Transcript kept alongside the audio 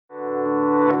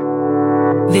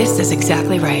This is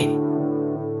exactly right.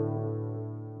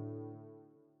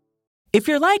 If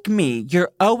you're like me,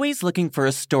 you're always looking for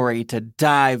a story to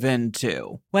dive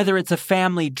into. Whether it's a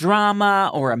family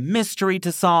drama or a mystery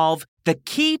to solve, the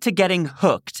key to getting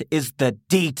hooked is the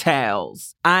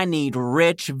details. I need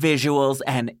rich visuals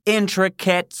and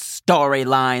intricate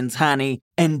storylines, honey.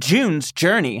 And June's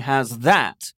Journey has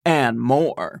that and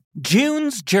more.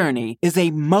 June's Journey is a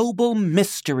mobile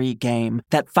mystery game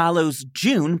that follows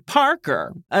June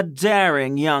Parker, a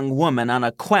daring young woman on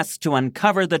a quest to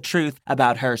uncover the truth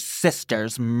about her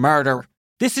sister's murder.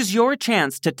 This is your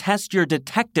chance to test your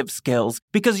detective skills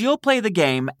because you'll play the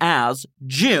game as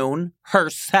June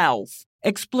herself.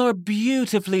 Explore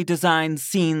beautifully designed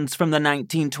scenes from the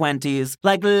 1920s,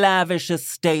 like lavish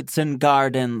estates and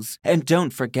gardens. And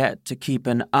don't forget to keep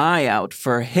an eye out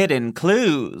for hidden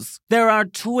clues. There are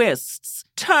twists,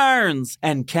 turns,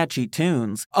 and catchy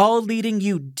tunes, all leading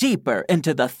you deeper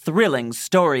into the thrilling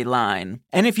storyline.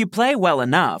 And if you play well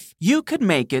enough, you could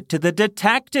make it to the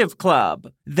Detective Club.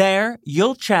 There,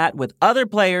 you'll chat with other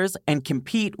players and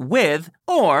compete with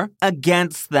or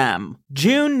against them.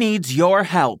 June needs your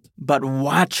help, but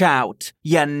watch out.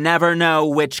 You never know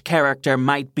which character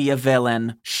might be a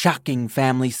villain. Shocking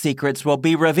family secrets will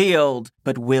be revealed,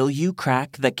 but will you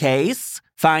crack the case?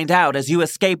 Find out as you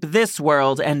escape this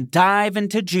world and dive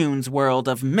into June's world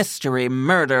of mystery,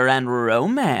 murder, and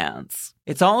romance.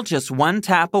 It's all just one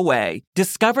tap away.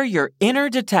 Discover your inner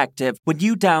detective when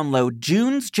you download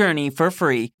June's Journey for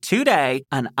free today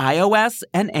on iOS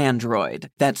and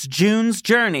Android. That's June's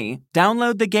Journey.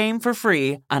 Download the game for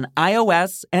free on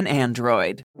iOS and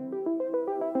Android.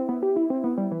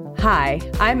 Hi,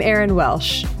 I'm Erin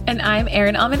Welsh. And I'm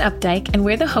Erin Allman Updike, and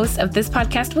we're the hosts of This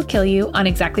Podcast Will Kill You on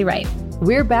Exactly Right.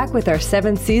 We're back with our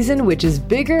 7th season, which is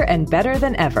bigger and better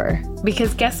than ever.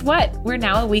 Because guess what? We're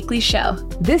now a weekly show.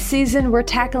 This season, we're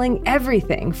tackling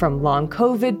everything from long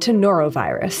COVID to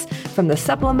norovirus, from the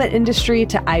supplement industry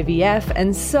to IVF,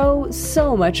 and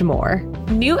so much more.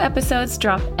 New episodes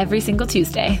drop every single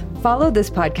Tuesday. Follow This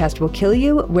Podcast Will Kill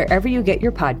You wherever you get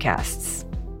your podcasts.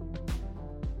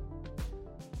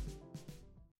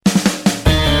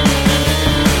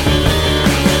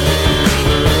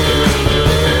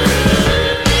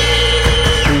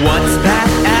 What's that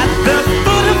at the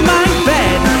foot of my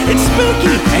bed? It's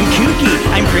spooky and kooky,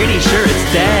 I'm pretty sure it's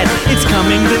dead. It's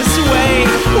coming this way.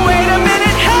 Wait a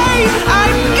minute, hey,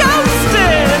 I'm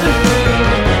ghosted!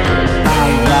 By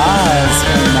Roz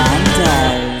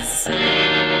Hernandez.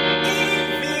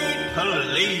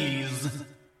 Please.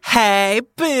 Hey,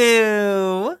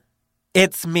 boo.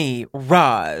 It's me,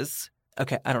 Roz.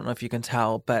 Okay, I don't know if you can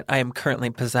tell, but I am currently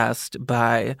possessed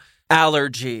by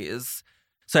allergies.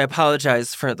 So I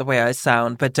apologize for the way I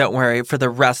sound, but don't worry, for the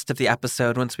rest of the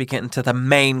episode, once we get into the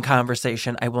main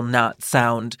conversation, I will not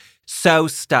sound so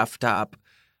stuffed up.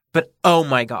 But oh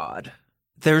my God,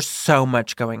 there's so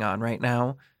much going on right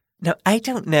now. Now, I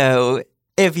don't know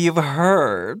if you've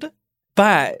heard,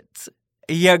 but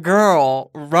your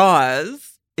girl,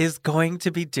 Roz, is going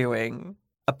to be doing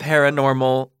a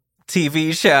paranormal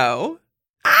TV show.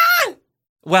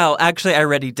 Well, actually, I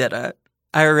already did it.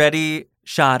 I already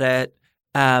shot it.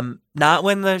 Not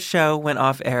when the show went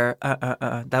off air.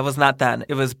 That was not then.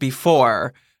 It was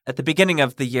before. At the beginning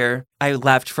of the year, I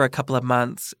left for a couple of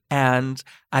months and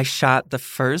I shot the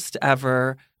first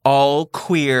ever all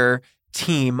queer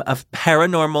team of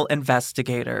paranormal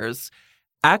investigators.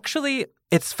 Actually,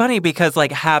 it's funny because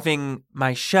like having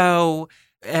my show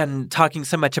and talking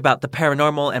so much about the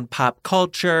paranormal and pop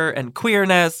culture and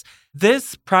queerness,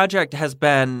 this project has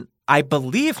been, I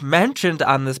believe, mentioned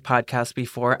on this podcast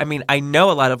before. I mean, I know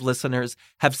a lot of listeners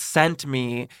have sent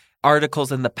me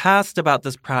articles in the past about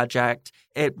this project.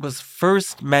 It was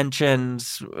first mentioned,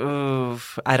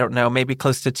 I don't know, maybe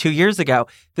close to 2 years ago.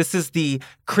 This is the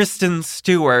Kristen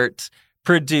Stewart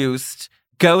produced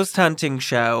ghost hunting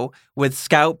show with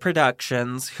Scout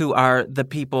Productions, who are the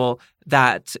people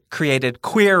that created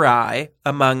Queer Eye,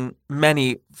 among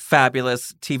many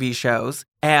fabulous TV shows.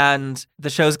 And the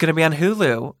show's going to be on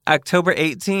Hulu October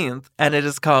 18th, and it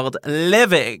is called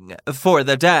Living for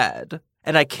the Dead.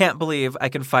 And I can't believe I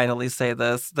can finally say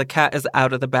this. The cat is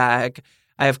out of the bag.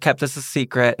 I have kept this a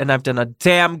secret, and I've done a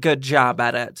damn good job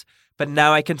at it. But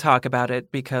now I can talk about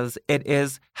it because it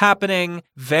is happening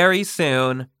very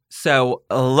soon. So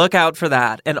look out for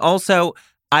that. And also,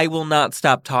 I will not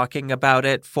stop talking about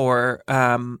it for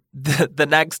the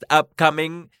next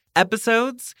upcoming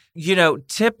episodes. You know,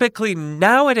 typically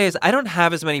nowadays, I don't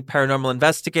have as many paranormal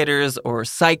investigators or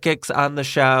psychics on the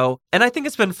show. And I think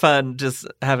it's been fun just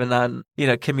having on, you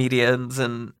know, comedians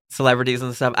and celebrities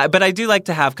and stuff. But I do like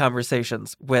to have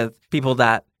conversations with people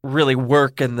that really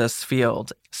work in this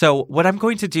field. So what I'm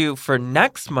going to do for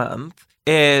next month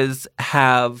is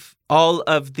have all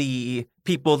of the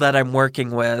people that I'm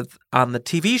working with on the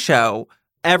TV show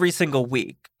every single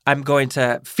week. I'm going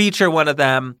to feature one of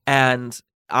them, and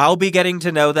I'll be getting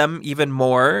to know them even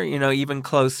more, even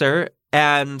closer.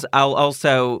 And I'll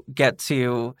also get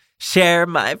to share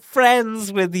my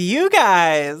friends with you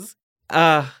guys.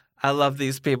 I love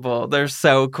these people. They're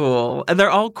so cool. And they're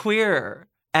all queer.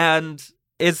 And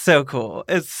it's so cool.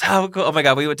 It's so cool. Oh my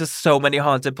God, we went to so many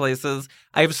haunted places.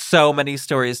 I have so many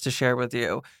stories to share with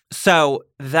you. So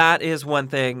that is one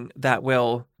thing that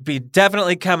will be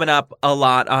definitely coming up a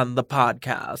lot on the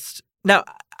podcast. Now,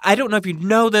 I don't know if you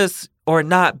know this or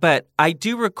not, but I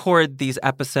do record these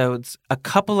episodes a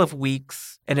couple of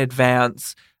weeks in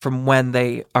advance from when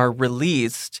they are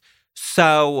released.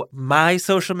 So my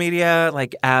social media,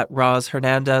 like at Roz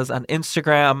Hernandez on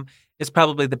Instagram, is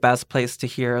probably the best place to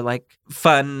hear like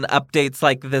fun updates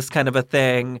like this kind of a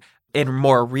thing in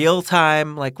more real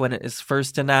time, like when it is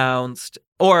first announced,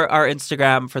 or our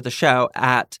Instagram for the show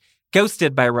at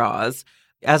Ghosted by Roz.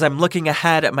 As I'm looking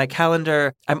ahead at my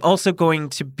calendar, I'm also going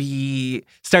to be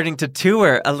starting to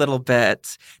tour a little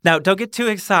bit. Now, don't get too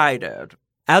excited.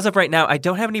 As of right now, I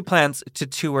don't have any plans to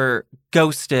tour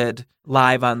Ghosted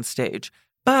live on stage.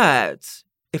 But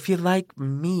if you like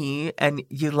me and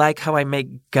you like how I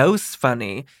make ghosts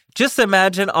funny, just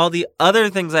imagine all the other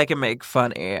things I can make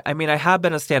funny. I mean, I have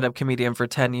been a stand-up comedian for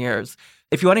 10 years.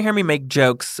 If you want to hear me make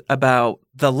jokes about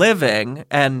the living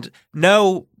and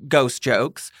no ghost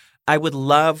jokes, I would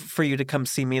love for you to come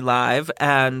see me live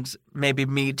and maybe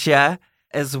meet you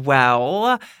as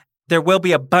well. There will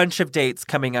be a bunch of dates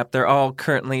coming up. They're all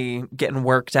currently getting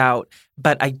worked out.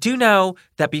 But I do know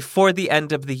that before the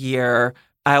end of the year,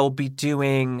 I will be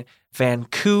doing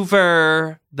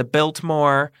Vancouver, the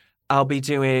Biltmore. I'll be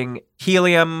doing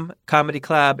Helium Comedy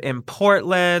Club in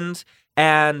Portland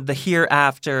and the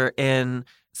Hereafter in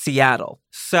Seattle.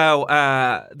 So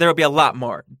there will be a lot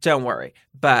more. Don't worry.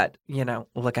 But,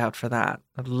 look out for that.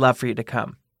 I'd love for you to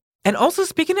come. And also,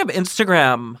 speaking of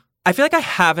Instagram, I feel like I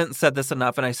haven't said this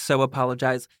enough, and I so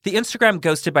apologize. The Instagram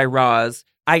Ghosted by Roz,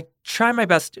 I try my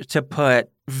best to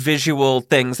put visual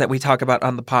things that we talk about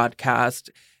on the podcast.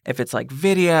 If it's like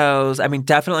videos, I mean,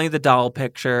 definitely the doll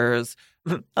pictures.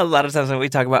 A lot of times when we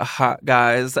talk about hot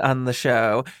guys on the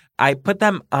show, I put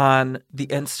them on the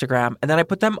Instagram, and then I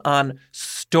put them on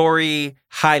story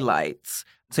highlights.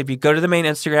 So if you go to the main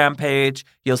Instagram page,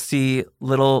 you'll see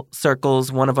little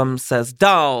circles. One of them says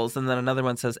dolls, and then another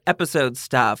one says episode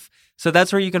stuff. So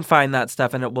that's where you can find that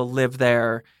stuff, and it will live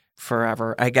there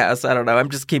forever, I guess. I don't know. I'm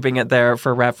just keeping it there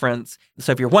for reference.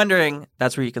 So if you're wondering,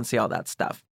 that's where you can see all that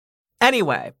stuff.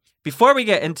 Anyway, before we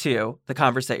get into the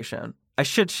conversation, I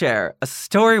should share a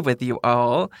story with you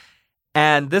all.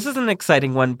 And this is an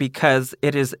exciting one because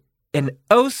it is an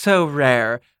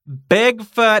oh-so-rare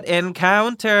Bigfoot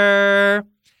encounter.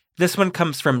 This one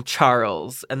comes from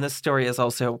Charles, and this story is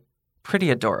also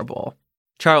pretty adorable.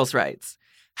 Charles writes,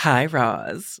 "Hi,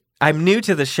 Roz. I'm new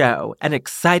to the show and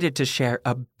excited to share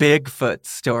a Bigfoot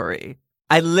story.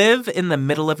 I live in the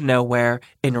middle of nowhere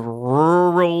in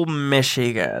rural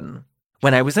Michigan.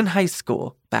 When I was in high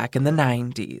school back in the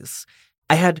 90s,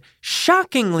 I had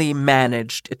shockingly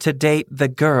managed to date the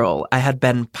girl I had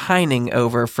been pining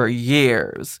over for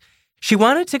years. She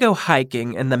wanted to go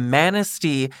hiking in the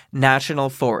Manistee National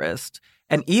Forest,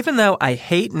 and even though I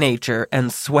hate nature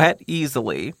and sweat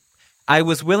easily, I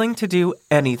was willing to do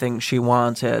anything she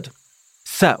wanted.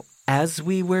 So, as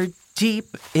we were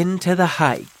deep into the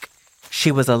hike,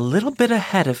 she was a little bit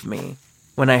ahead of me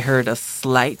when I heard a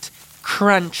slight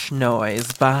crunch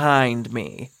noise behind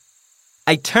me.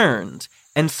 I turned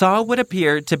and saw what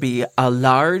appeared to be a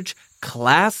large,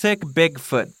 classic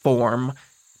Bigfoot form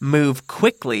move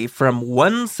quickly from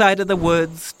one side of the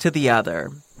woods to the other.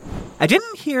 I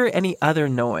didn't hear any other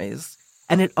noise,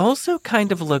 and it also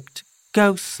kind of looked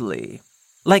ghostly,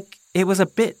 like it was a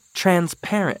bit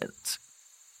transparent.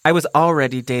 I was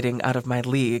already dating out of my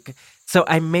league, so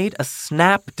I made a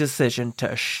snap decision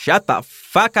to shut the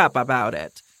fuck up about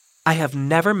it. I have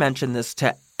never mentioned this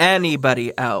to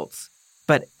anybody else,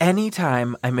 but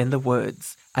anytime I'm in the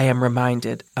woods, I am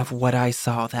reminded of what I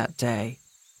saw that day.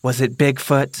 Was it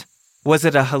Bigfoot? Was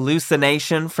it a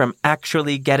hallucination from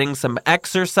actually getting some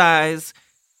exercise?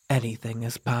 Anything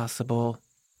is possible,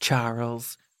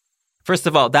 Charles. First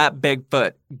of all, that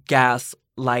Bigfoot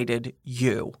gaslighted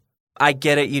you. I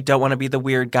get it. You don't want to be the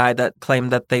weird guy that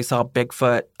claimed that they saw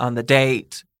Bigfoot on the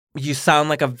date. You sound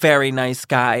like a very nice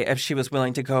guy if she was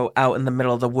willing to go out in the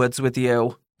middle of the woods with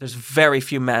you. There's very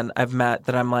few men I've met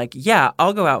that I'm like, yeah,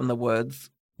 I'll go out in the woods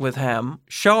with him.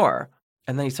 Sure.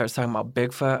 And then he starts talking about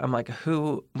Bigfoot. I'm like,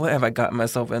 what have I gotten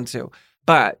myself into?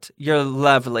 But you're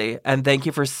lovely. And thank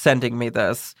you for sending me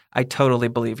this. I totally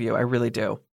believe you. I really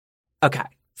do. Okay.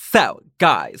 So,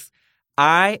 guys,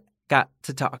 I got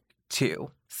to talk to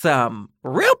some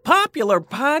real popular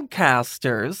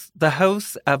podcasters, the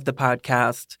hosts of the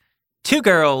podcast, Two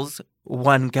Girls,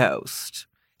 One Ghost.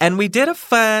 And we did a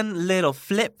fun little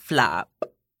flip-flop,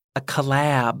 a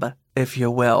collab, if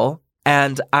you will.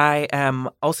 And I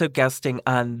am also guesting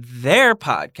on their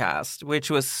podcast, which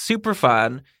was super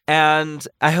fun. And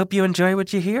I hope you enjoy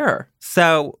what you hear.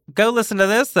 So go listen to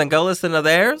this, then go listen to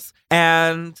theirs,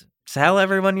 and tell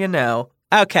everyone you know.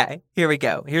 Okay, here we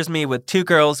go. Here's me with Two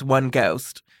Girls, One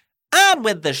Ghost. On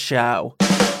with the show.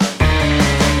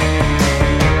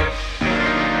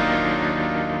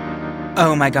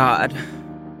 Oh my God.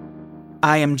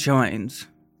 I am joined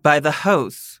by the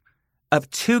hosts of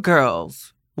Two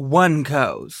Girls, One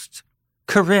Ghost,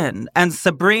 Corinne and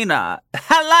Sabrina.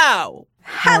 Hello!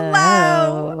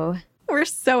 Hello! We're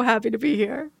so happy to be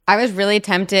here. I was really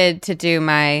tempted to do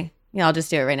I'll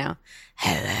just do it right now.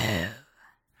 Hello.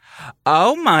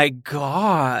 Oh my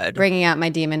God. Bringing out my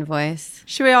demon voice.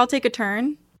 Should we all take a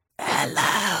turn?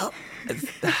 Hello.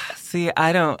 See,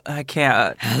 I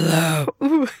can't. Hello.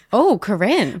 Ooh. Oh,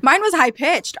 Corinne. Mine was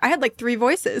high-pitched. I had like 3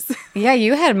 voices. Yeah,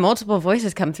 you had multiple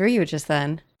voices come through you just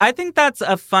then. I think that's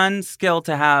a fun skill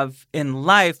to have in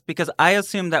life because I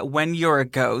assume that when you're a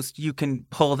ghost, you can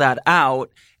pull that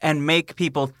out and make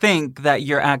people think that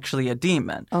you're actually a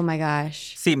demon. Oh my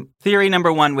gosh. See, theory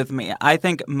number 1 with me. I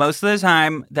think most of the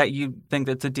time that you think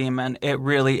it's a demon, it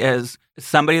really is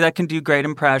somebody that can do great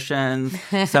impressions,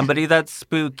 somebody that's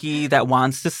spooky, that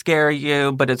wants to scare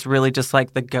you, but it's really just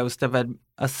like the ghost of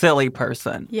a silly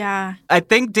person. Yeah. I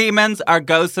think demons are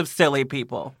ghosts of silly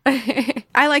people.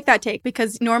 I like that take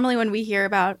because normally when we hear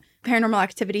about paranormal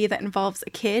activity that involves a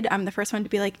kid, I'm the first one to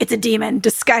be like, it's a demon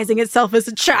disguising itself as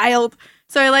a child.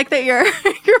 So I like that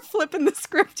you're flipping the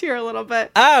script here a little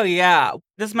bit. Oh, yeah.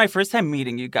 This is my first time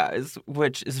meeting you guys,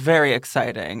 which is very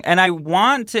exciting. And I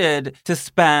wanted to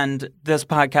spend this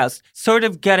podcast sort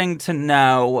of getting to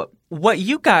know what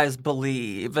you guys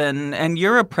believe and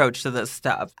your approach to this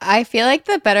stuff. I feel like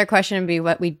the better question would be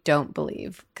what we don't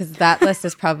believe, because that list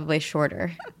is probably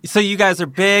shorter. So you guys are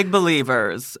big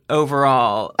believers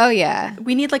overall. Oh, yeah.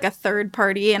 We need like a third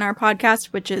party in our podcast,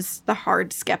 which is the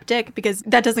hard skeptic, because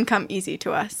that doesn't come easy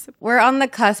to us. We're on the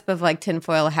cusp of like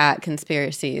tinfoil hat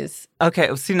conspiracies.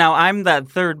 Okay, see, now I'm that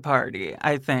third party,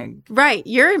 I think. Right.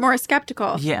 You're more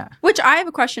skeptical. Yeah. Which I have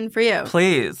a question for you.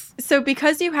 Please. So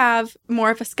because you have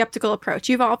more of a skeptical approach,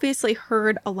 you've obviously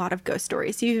heard a lot of ghost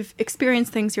stories. You've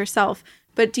experienced things yourself.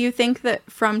 But do you think that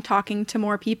from talking to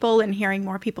more people and hearing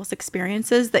more people's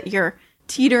experiences that you're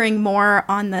teetering more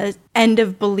on the end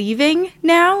of believing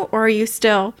now? Or are you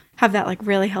still have that like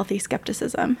really healthy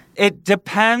skepticism? It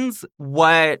depends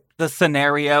what the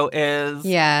scenario is.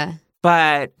 Yeah.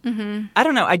 But I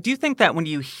don't know. I do think that when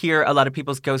you hear a lot of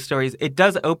people's ghost stories, it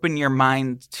does open your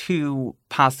mind to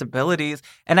possibilities.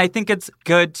 And I think it's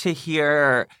good to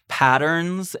hear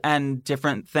patterns and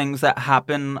different things that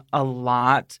happen a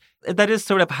lot. That is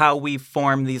sort of how we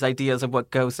form these ideas of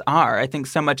what ghosts are. I think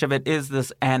so much of it is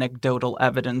this anecdotal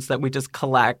evidence that we just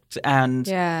collect and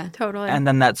Yeah. Totally. and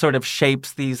then that sort of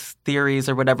shapes these theories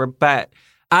or whatever. But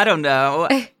I don't know.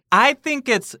 I think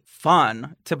it's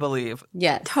fun to believe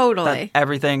Yes. Totally. that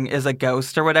everything is a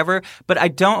ghost or whatever, but I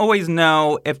don't always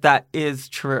know if that is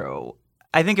true.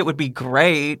 I think it would be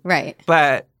great, Right.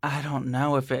 but I don't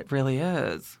know if it really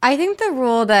is. I think the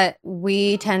rule that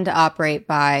we tend to operate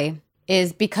by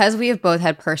is because we have both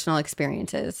had personal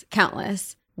experiences,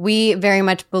 countless, we very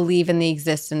much believe in the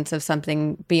existence of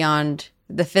something beyond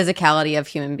the physicality of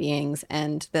human beings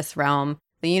and this realm.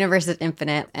 The universe is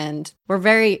infinite and we're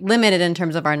very limited in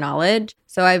terms of our knowledge.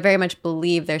 So I very much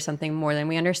believe there's something more than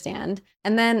we understand.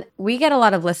 And then we get a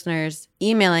lot of listeners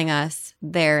emailing us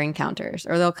their encounters,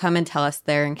 or they'll come and tell us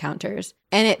their encounters.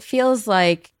 And it feels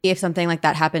like if something like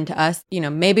that happened to us,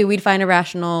 maybe we'd find a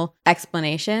rational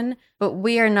explanation, but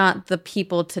we are not the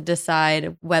people to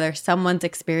decide whether someone's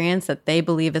experience that they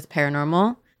believe is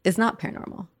paranormal is not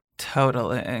paranormal.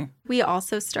 Totally. We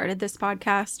also started this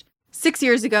podcast 6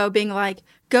 years ago being like,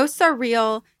 ghosts are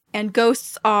real and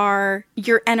ghosts are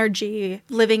your energy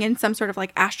living in some sort of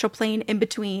like astral plane in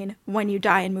between when you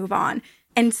die and move on.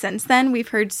 And since then, we've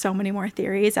heard so many more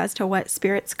theories as to what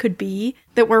spirits could be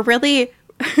that we're really...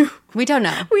 We don't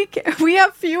know. We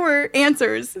have fewer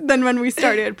answers than when we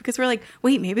started because we're like,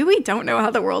 wait, maybe we don't know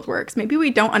how the world works. Maybe we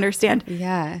don't understand.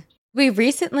 Yeah. We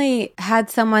recently had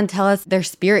someone tell us their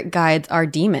spirit guides are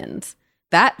demons.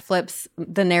 That flips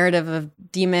the narrative of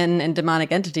demon and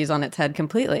demonic entities on its head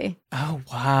completely. Oh,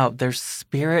 wow. Their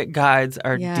spirit guides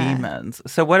are Yeah. demons.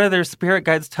 So what do their spirit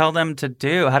guides tell them to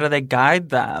do? How do they guide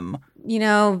them? You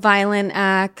know, violent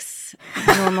acts,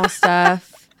 normal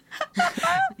stuff.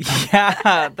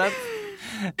 Yeah, that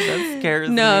scares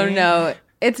me. No.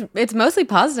 It's mostly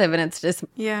positive, and it's just,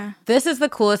 Yeah. this is the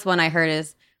coolest one I heard,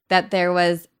 is that there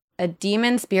was a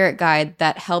demon spirit guide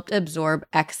that helped absorb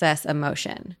excess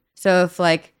emotion. So if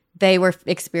like they were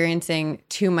experiencing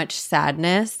too much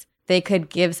sadness, they could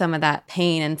give some of that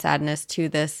pain and sadness to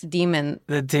this demon.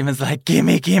 The demon's like,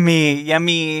 gimme,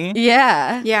 yummy.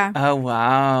 Yeah. Yeah. Oh,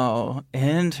 wow.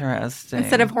 Interesting.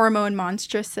 Instead of hormone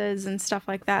monstruses and stuff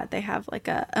like that, they have like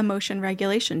a emotion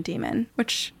regulation demon,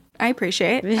 which I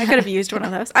appreciate. I could have used one of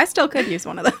those. I still could use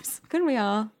one of those. Couldn't we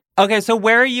all? Okay, so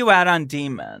where are you at on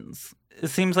demons? It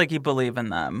seems like you believe in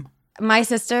them. My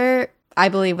sister, I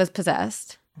believe, was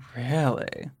possessed.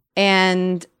 Really?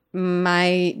 And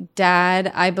my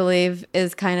dad, I believe,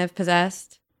 is kind of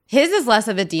possessed. His is less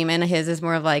of a demon. His is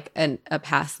more of like a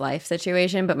past life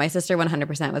situation. But my sister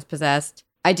 100% was possessed.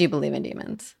 I do believe in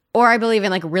demons. Or I believe in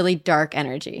like really dark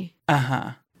energy.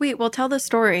 Uh-huh. Wait, well, tell the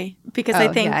story because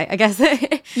I think Yeah, I guess.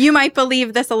 you might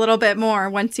believe this a little bit more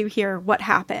once you hear what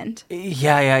happened.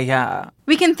 Yeah.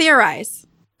 We can theorize.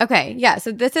 Okay, yeah.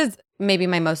 So this is maybe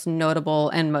my most notable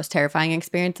and most terrifying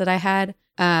experience that I had.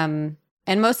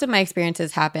 And most of my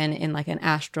experiences happen in like an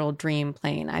astral dream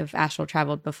plane. I've astral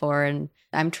traveled before, and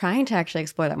I'm trying to actually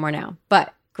explore that more now.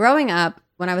 But growing up,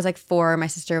 when I was like 4, my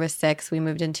sister was 6, we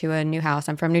moved into a new house.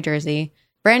 I'm from New Jersey.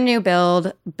 Brand new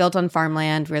build, built on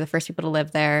farmland. We were the first people to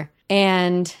live there.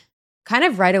 And kind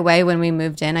of right away when we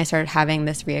moved in, I started having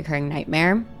this reoccurring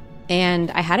nightmare.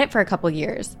 And I had it for a couple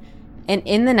years. And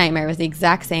in the nightmare, it was the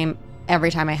exact same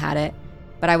every time I had it.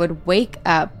 But I would wake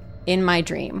up in my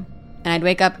dream. And I'd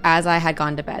wake up as I had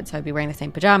gone to bed. So I'd be wearing the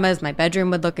same pajamas. My bedroom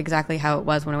would look exactly how it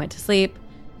was when I went to sleep.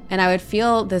 And I would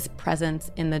feel this presence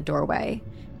in the doorway.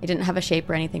 It didn't have a shape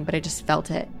or anything, but I just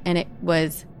felt it. And it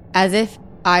was as if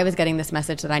I was getting this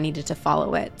message that I needed to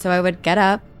follow it. So I would get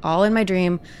up, all in my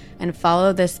dream, and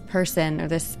follow this person or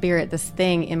this spirit, this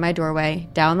thing in my doorway,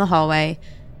 down the hallway,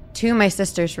 to my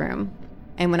sister's room.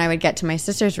 And when I would get to my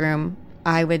sister's room,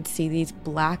 I would see these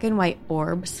black and white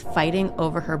orbs fighting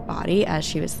over her body as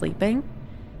she was sleeping.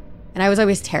 And I was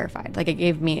always terrified. Like, it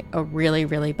gave me a really,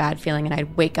 really bad feeling, and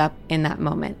I'd wake up in that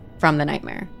moment from the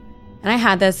nightmare. And I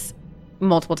had this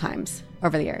multiple times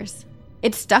over the years.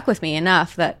 It stuck with me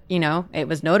enough that, you know, it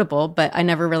was notable, but I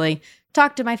never really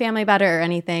talked to my family about it or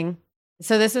anything.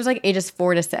 So this was like ages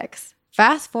 4 to 6.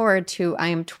 Fast forward to I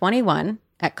am 21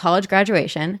 at college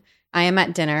graduation. I am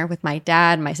at dinner with my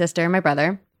dad, my sister, and my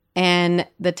brother. And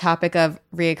the topic of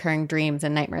reoccurring dreams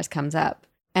and nightmares comes up.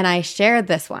 And I shared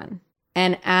this one.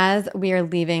 And as we are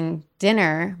leaving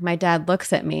dinner, my dad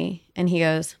looks at me and he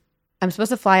goes, I'm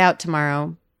supposed to fly out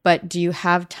tomorrow, but do you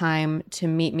have time to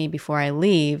meet me before I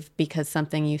leave? Because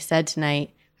something you said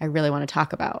tonight, I really want to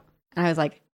talk about. And I was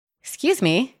like, excuse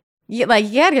me? You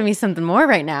gotta give me something more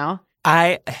right now.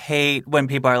 I hate when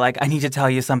people are like, I need to tell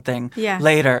you something Yeah.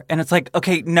 later. And it's like,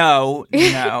 okay, no.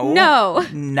 No.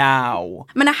 Now.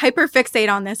 I'm going to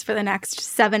hyperfixate on this for the next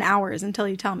 7 hours until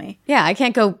you tell me. Yeah, I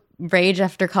can't go rage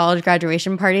after college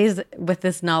graduation parties with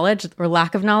this knowledge or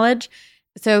lack of knowledge.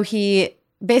 So he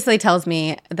basically tells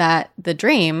me that the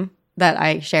dream that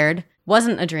I shared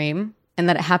wasn't a dream and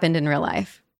that it happened in real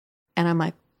life. And I'm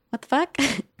like, what the fuck?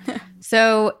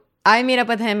 So I meet up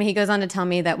with him. He goes on to tell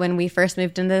me that when we first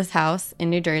moved into this house in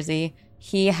New Jersey,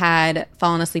 he had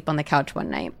fallen asleep on the couch one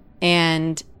night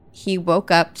and he woke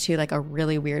up to like a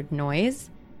really weird noise.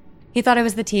 He thought it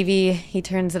was the TV. He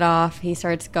turns it off. He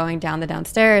starts going down the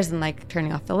downstairs and like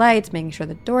turning off the lights, making sure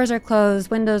the doors are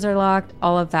closed, windows are locked,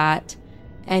 all of that.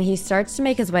 And he starts to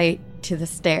make his way to the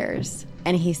stairs.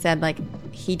 And he said like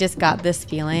he just got this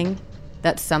feeling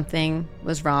that something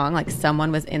was wrong, like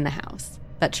someone was in the house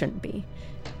that shouldn't be.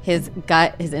 His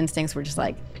gut, his instincts were just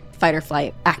like fight or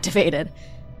flight activated.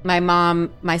 My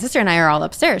mom, my sister, and I are all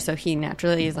upstairs. So he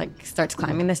naturally is like starts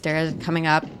climbing the stairs, coming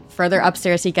up. Further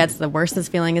upstairs he gets, the worse his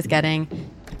feeling is getting.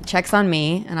 Checks on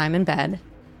me, and I'm in bed.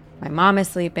 My mom is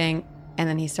sleeping, and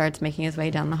then he starts making his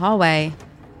way down the hallway.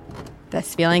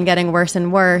 This feeling getting worse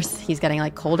and worse. He's getting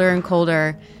like colder and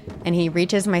colder, and he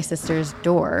reaches my sister's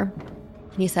door.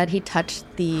 He said he touched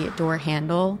the door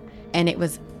handle, and it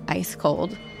was ice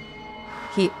cold.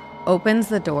 He opens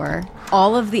the door.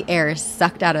 All of the air is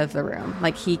sucked out of the room.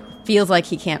 Like he feels like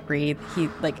he can't breathe.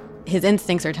 His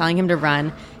instincts are telling him to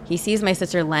run. He sees my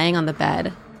sister laying on the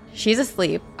bed. She's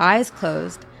asleep, eyes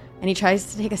closed, and he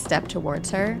tries to take a step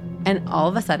towards her. And all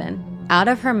of a sudden, out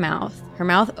of her mouth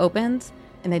opens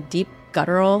and a deep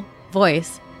guttural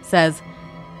voice says,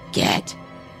 "Get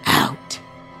out."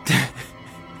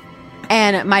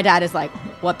 And my dad is like,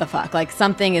 what the fuck? Like,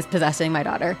 something is possessing my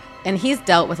daughter. And he's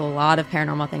dealt with a lot of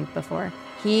paranormal things before.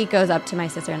 He goes up to my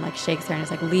sister and like shakes her and is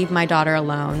like, "Leave my daughter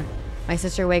alone." My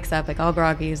sister wakes up like all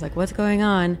groggy. He's like, "What's going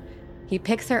on?" He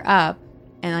picks her up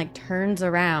and like turns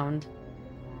around.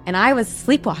 And I was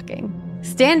sleepwalking,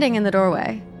 standing in the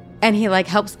doorway. And he like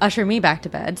helps usher me back to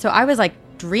bed. So I was like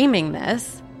dreaming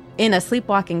this in a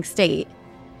sleepwalking state.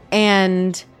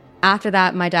 And after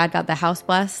that, my dad got the house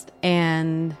blessed,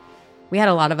 and we had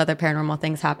a lot of other paranormal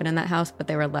things happen in that house, but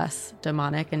they were less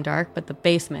demonic and dark. But the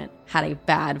basement had a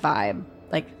bad vibe,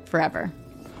 like forever.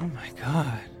 Oh my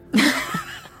God.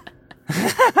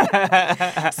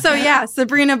 So yeah,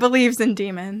 Sabrina believes in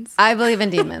demons. I believe in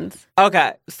demons.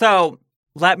 Okay, so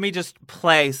let me just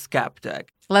play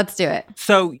skeptic. Let's do it.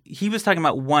 So he was talking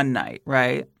about one night,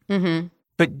 right? Mm-hmm.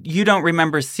 But you don't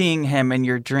remember seeing him in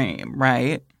your dream,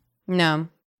 right? No.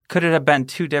 Could it have been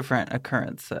two different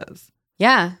occurrences?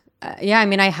 Yeah. Yeah, I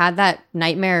mean, I had that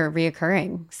nightmare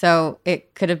reoccurring. So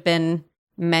it could have been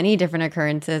many different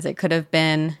occurrences. It could have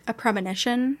been... A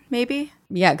premonition, maybe?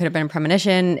 Yeah, it could have been a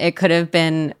premonition. It could have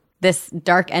been this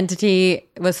dark entity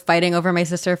was fighting over my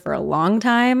sister for a long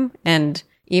time. And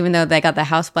even though they got the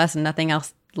house blessed and nothing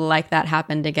else like that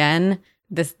happened again,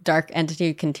 this dark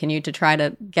entity continued to try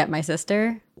to get my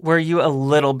sister. Were you a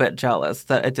little bit jealous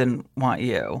that it didn't want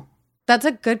you? That's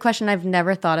a good question. I've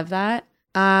never thought of that.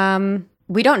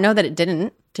 We don't know that it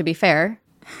didn't, to be fair.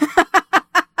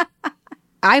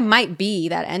 I might be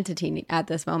that entity at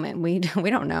this moment. We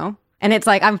don't know. And it's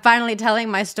like, I'm finally telling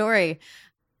my story.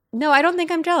 No, I don't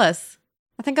think I'm jealous.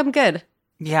 I think I'm good.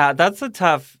 Yeah, that's a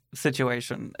tough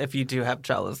situation if you do have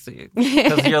jealousy.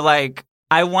 Because you're like,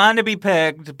 I want to be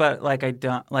picked, but like I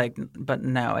don't, like, but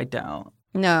no, I don't.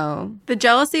 No. The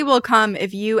jealousy will come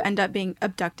if you end up being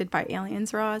abducted by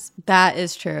aliens, Roz. That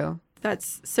is true.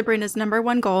 That's Sabrina's number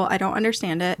one goal. I don't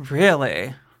understand it.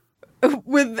 Really?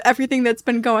 With everything that's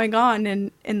been going on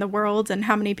in the world and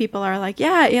how many people are like,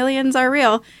 yeah, aliens are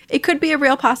real. It could be a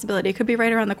real possibility. It could be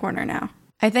right around the corner now.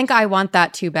 I think I want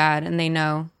that too bad, and they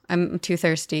know. I'm too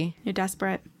thirsty. You're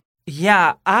desperate.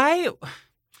 Yeah, I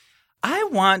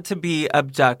want to be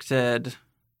abducted.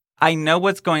 I know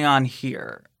what's going on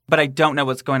here, but I don't know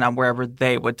what's going on wherever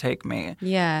they would take me.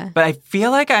 Yeah. But I feel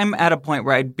like I'm at a point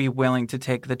where I'd be willing to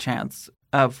take the chance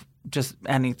of just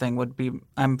anything would be,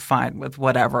 I'm fine with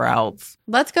whatever else.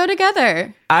 Let's go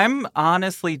together. I'm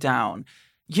honestly down.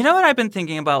 You know what I've been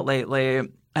thinking about lately?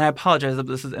 And I apologize if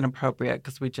this is inappropriate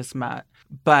because we just met.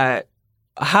 But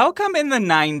how come in the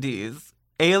 90s,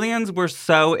 aliens were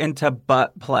so into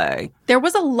butt play? There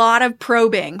was a lot of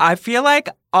probing. I feel like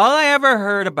all I ever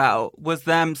heard about was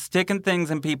them sticking things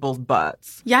in people's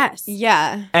butts. Yes.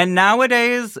 Yeah. And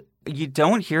nowadays, you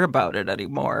don't hear about it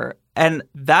anymore. And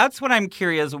that's what I'm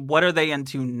curious, what are they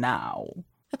into now?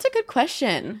 That's a good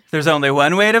question. There's only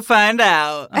one way to find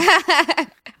out.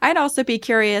 I'd also be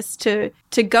curious to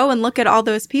go and look at all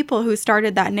those people who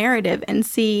started that narrative and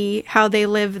see how they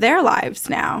live their lives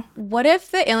now. What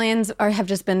if the aliens have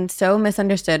just been so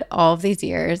misunderstood all of these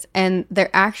years, and they're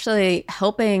actually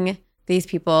helping these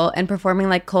people and performing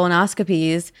like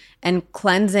colonoscopies and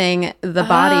cleansing the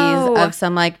bodies of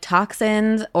some like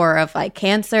toxins or of like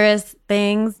cancerous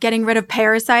things? Getting rid of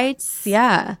parasites.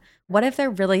 Yeah. What if they're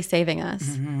really saving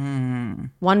us?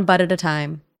 One butt at a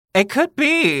time. It could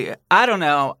be. I don't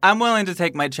know. I'm willing to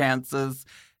take my chances.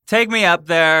 Take me up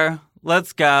there.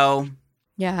 Let's go.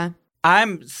 Yeah.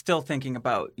 I'm still thinking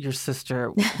about your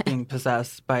sister being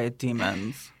possessed by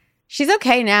demons. She's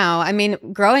okay now. I mean,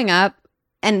 growing up,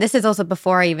 and this is also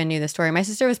before I even knew the story, my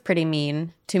sister was pretty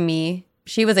mean to me.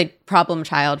 She was a problem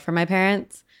child for my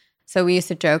parents. So we used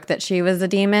to joke that she was a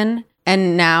demon.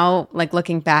 And now, like,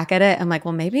 looking back at it, I'm like,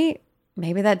 well, maybe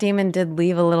that demon did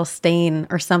leave a little stain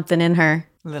or something in her.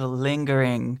 Little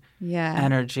lingering Yeah.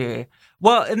 energy.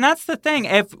 Well, and that's the thing.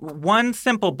 If one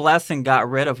simple blessing got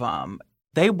rid of them,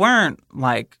 they weren't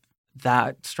like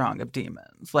that strong of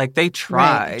demons. Like they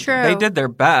tried. True. They did their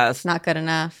best. Not good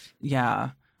enough.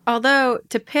 Yeah. Although,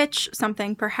 to pitch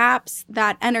something, perhaps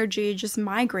that energy just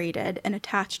migrated and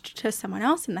attached to someone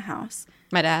else in the house.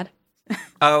 My dad.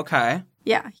 Okay.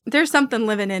 Yeah, there's something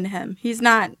living in him. He's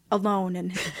not alone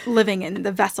and living in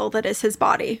the vessel that is his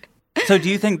body. So do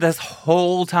you think this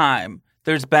whole time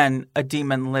there's been a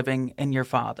demon living in your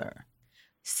father?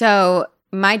 So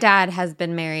my dad has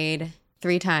been married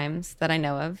 3 times that I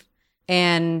know of.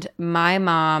 And my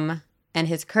mom and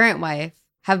his current wife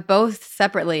have both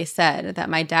separately said that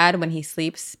my dad, when he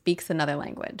sleeps, speaks another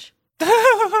language.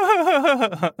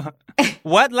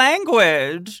 What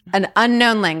language? An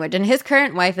unknown language. And his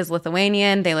current wife is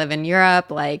Lithuanian. They live in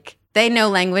Europe. Like, they know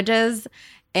languages.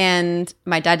 And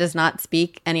my dad does not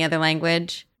speak any other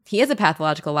language. He is a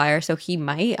pathological liar, so he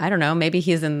might, I don't know, maybe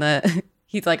he's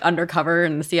he's like undercover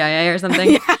in the CIA or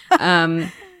something.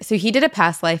 So he did a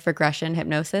past life regression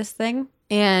hypnosis thing.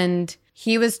 And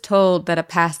he was told that a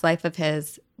past life of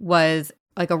his was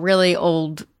like a really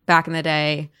old, back in the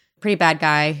day, pretty bad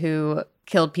guy who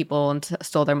killed people and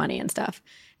stole their money and stuff.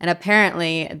 And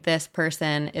apparently this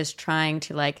person is trying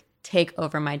to like take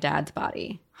over my dad's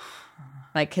body,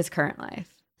 like his current life.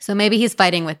 So maybe he's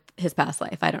fighting with his past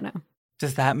life. I don't know.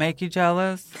 Does that make you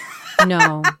jealous?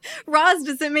 No. Roz,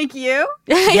 does it make you?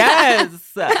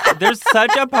 Yes. There's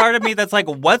such a part of me that's like,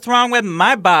 what's wrong with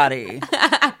my body?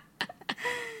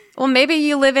 Well, maybe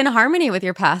you live in harmony with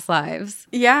your past lives.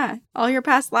 Yeah. All your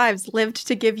past lives lived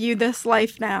to give you this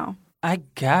life now. I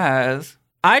guess.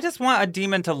 I just want a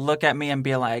demon to look at me and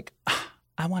be like,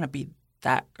 I want to be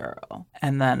that girl.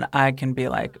 And then I can be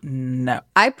like, no.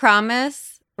 I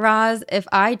promise, Roz, if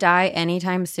I die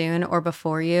anytime soon or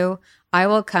before you, I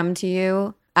will come to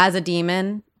you as a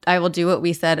demon. I will do what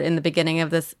we said in the beginning of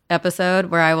this episode,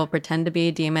 where I will pretend to be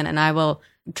a demon and I will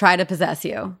try to possess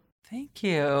you. Thank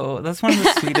you. That's one of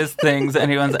the sweetest things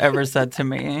anyone's ever said to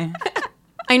me.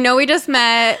 I know we just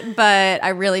met, but I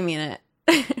really mean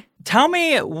it. Tell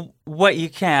me what you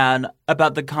can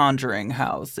about the Conjuring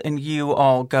House and you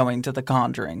all going to the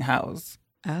Conjuring House.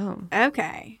 Oh.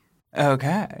 Okay.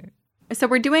 Okay. So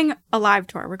we're doing a live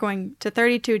tour. We're going to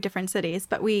 32 different cities,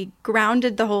 but we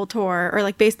grounded the whole tour, or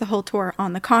like based the whole tour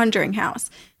on the Conjuring House,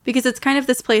 because it's kind of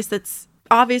this place that's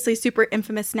obviously super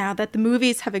infamous now that the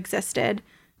movies have existed.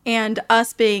 And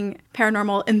us being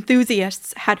paranormal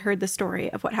enthusiasts had heard the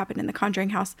story of what happened in the Conjuring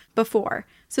House before.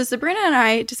 So Sabrina and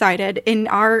I decided in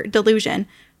our delusion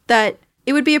that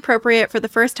it would be appropriate for the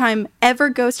first time ever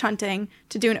ghost hunting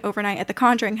to do an overnight at the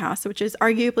Conjuring House, which is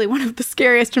arguably one of the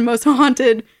scariest and most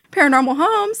haunted paranormal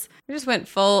homes. We just went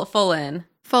full in.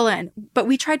 Full in. But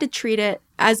we tried to treat it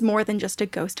as more than just a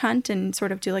ghost hunt and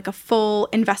sort of do like a full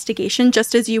investigation,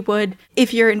 just as you would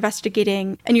if you're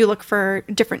investigating and you look for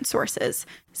different sources.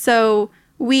 So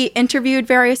we interviewed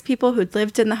various people who'd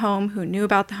lived in the home, who knew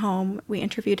about the home. We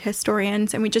interviewed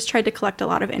historians, and we just tried to collect a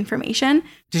lot of information.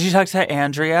 Did you talk to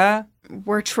Andrea?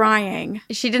 We're trying.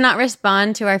 She did not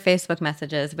respond to our Facebook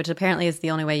messages, which apparently is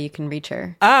the only way you can reach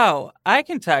her. Oh, I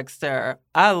can text her.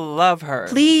 I love her.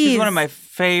 Please. She's one of my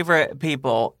favorite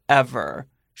people ever.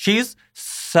 She's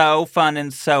so fun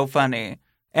and so funny.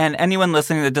 And anyone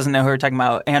listening that doesn't know who we're talking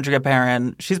about, Andrea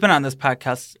Perrin, she's been on this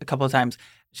podcast a couple of times.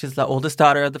 She's the oldest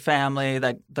daughter of the family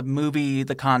that the movie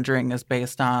The Conjuring is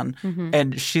based on. Mm-hmm.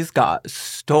 And she's got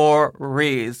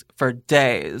stories for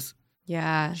days.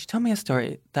 Yeah. She told me a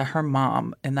story that her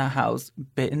mom in that house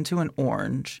bit into an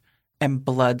orange and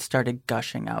blood started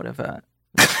gushing out of it.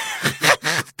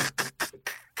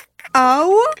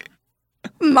 Oh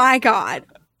my God.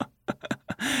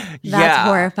 That's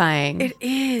horrifying. It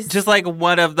is. Just like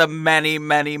one of the many,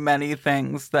 many, many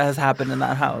things that has happened in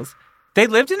that house. They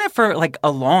lived in it for like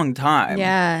a long time.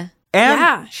 Yeah.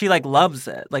 And she like loves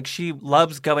it. Like she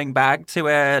loves going back to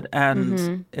it,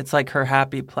 and it's like her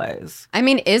happy place. I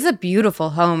mean, it is a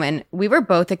beautiful home, and we were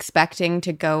both expecting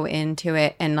to go into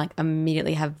it and like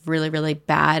immediately have really, really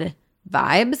bad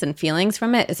vibes and feelings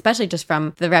from it, especially just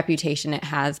from the reputation it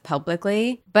has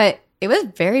publicly. But it was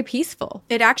very peaceful.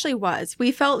 It actually was.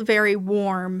 We felt very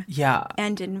warm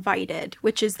and invited,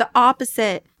 which is the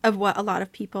opposite of what a lot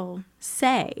of people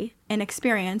say and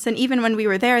experience. And even when we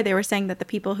were there, they were saying that the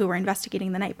people who were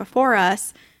investigating the night before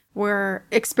us were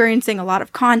experiencing a lot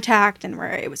of contact and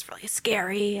where it was really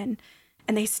scary. And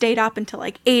they stayed up until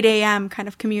like 8 a.m. kind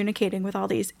of communicating with all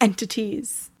these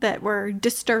entities that were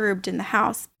disturbed in the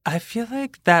house. I feel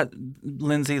like that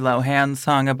Lindsay Lohan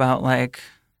song about like,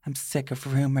 I'm sick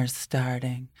of rumors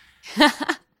starting.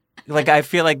 Like, I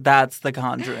feel like that's the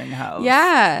Conjuring House.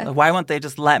 Yeah. Why won't they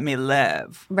just let me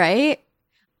live? Right?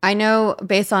 I know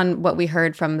based on what we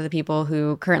heard from the people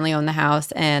who currently own the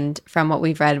house and from what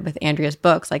we've read with Andrea's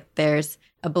books, like there's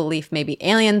a belief maybe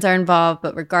aliens are involved,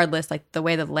 but regardless, like the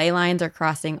way the ley lines are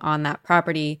crossing on that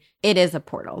property, it is a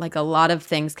portal. Like a lot of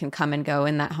things can come and go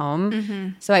in that home. Mm-hmm.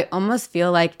 So I almost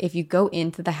feel like if you go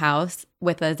into the house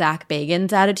with a Zach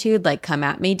Bagans attitude, like come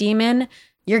at me, demon,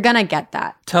 you're going to get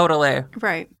that. Totally.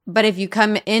 Right. But if you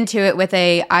come into it with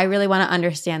I really want to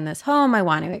understand this home, I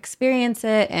want to experience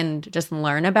it and just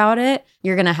learn about it,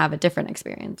 you're going to have a different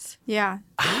experience. Yeah.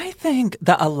 I think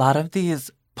that a lot of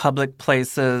these public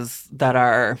places that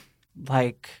are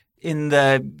like in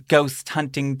the ghost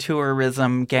hunting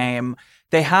tourism game,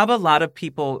 they have a lot of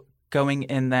people going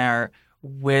in there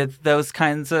with those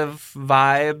kinds of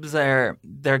vibes, or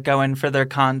they're going for their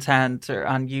content or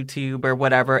on YouTube or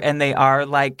whatever, and they are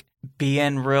like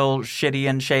being real shitty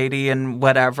and shady and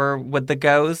whatever with the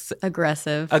ghosts.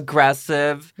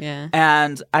 Aggressive. Yeah.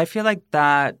 And I feel like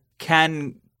that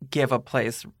can give a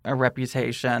place a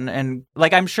reputation. And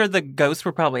like, I'm sure the ghosts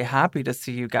were probably happy to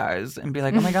see you guys and be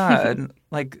like, oh my God,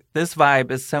 like this vibe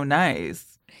is so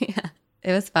nice. Yeah.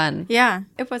 It was fun. Yeah,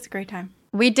 it was a great time.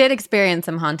 We did experience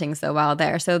some hauntings though while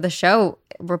there. So the show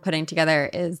we're putting together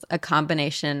is a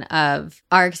combination of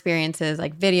our experiences,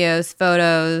 like videos,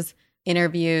 photos,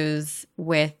 interviews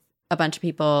with a bunch of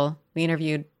people. We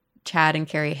interviewed Chad and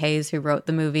Carrie Hayes, who wrote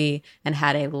the movie and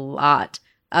had a lot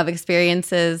of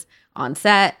experiences on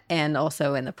set and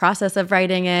also in the process of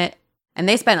writing it. And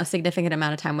they spent a significant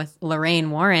amount of time with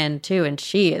Lorraine Warren too. And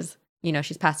she is,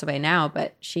 she's passed away now,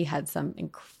 but she had some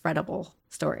incredible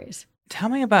stories. Tell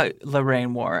me about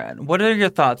Lorraine Warren. What are your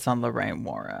thoughts on Lorraine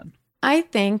Warren? I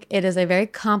think it is a very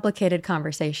complicated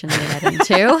conversation to get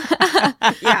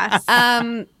into. Yes.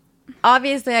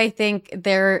 Obviously, I think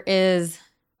there's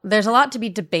a lot to be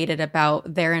debated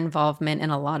about their involvement in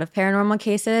a lot of paranormal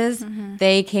cases. Mm-hmm.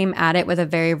 They came at it with a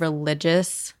very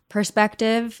religious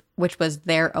perspective, which was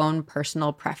their own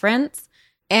personal preference.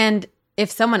 And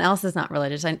if someone else is not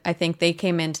religious, I think they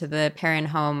came into the Perron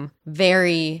home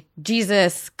very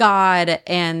Jesus, God,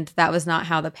 and that was not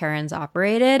how the Perrons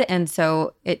operated. And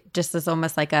so it just is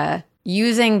almost like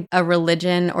using a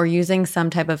religion or using some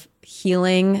type of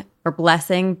healing or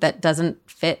blessing that doesn't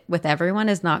fit with everyone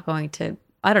is not going to,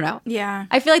 I don't know. Yeah.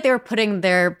 I feel like they were putting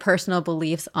their personal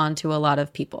beliefs onto a lot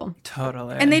of people.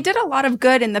 Totally. And they did a lot of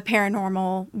good in the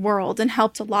paranormal world and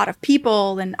helped a lot of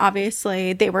people. And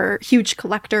obviously they were huge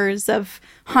collectors of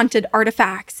haunted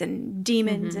artifacts and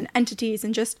demons and entities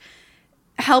and just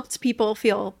helped people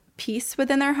feel peace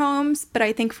within their homes. But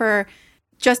I think for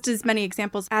just as many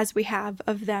examples as we have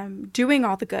of them doing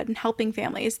all the good and helping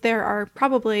families, there are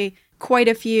probably quite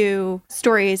a few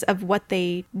stories of what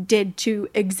they did to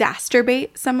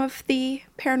exacerbate some of the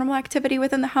paranormal activity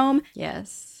within the home.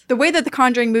 Yes. The way that the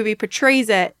Conjuring movie portrays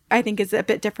it, I think, is a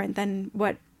bit different than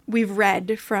what we've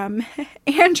read from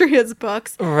Andrea's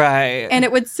books. Right. And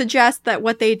it would suggest that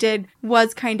what they did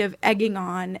was kind of egging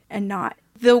on and not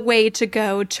the way to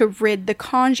go to rid the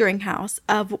Conjuring house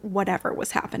of whatever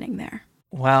was happening there.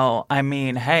 Well, I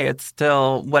mean, hey, it's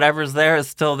still, whatever's there is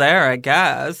still there, I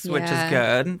guess, which is Yeah.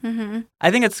 good. Mm-hmm.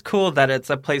 I think it's cool that it's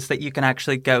a place that you can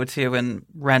actually go to and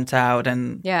rent out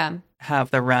and Yeah.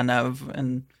 have the run of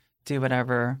and do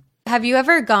whatever. Have you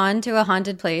ever gone to a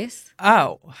haunted place?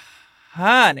 Oh,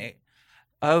 honey.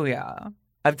 Oh, yeah.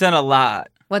 I've done a lot.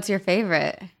 What's your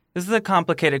favorite? This is a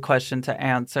complicated question to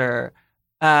answer.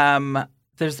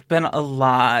 There's been a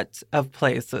lot of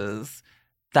places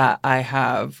that I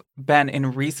have been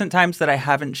in recent times that I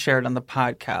haven't shared on the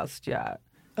podcast yet.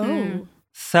 Oh.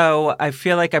 So I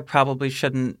feel like I probably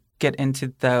shouldn't get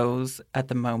into those at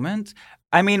the moment.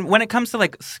 I mean, when it comes to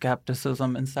like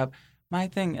skepticism and stuff, my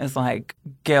thing is like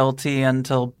guilty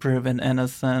until proven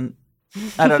innocent.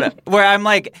 I don't know. Where I'm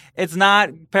like, it's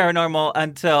not paranormal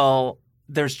until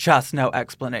there's just no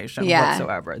explanation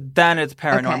whatsoever. Then it's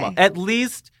paranormal. Okay. At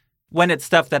least when it's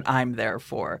stuff that I'm there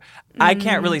for. I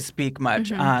can't really speak much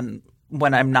on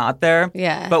when I'm not there.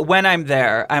 Yeah. But when I'm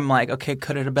there, I'm like, okay,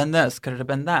 could it have been this? Could it have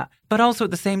been that? But also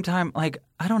at the same time, like,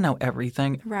 I don't know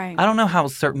everything. Right. I don't know how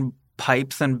certain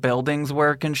pipes and buildings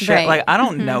work and shit. Right. Like, I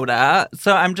don't know that.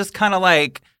 So I'm just kind of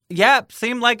like, yep,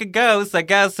 seemed like a ghost, I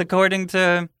guess, according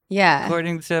to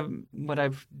what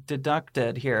I've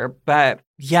deducted here. But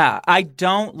yeah, I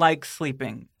don't like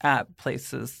sleeping at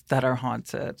places that are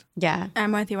haunted. Yeah.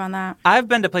 I'm with you on that. I've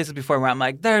been to places before where I'm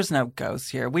like, there's no ghosts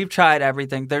here. We've tried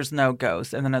everything. There's no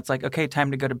ghosts. And then it's like, okay,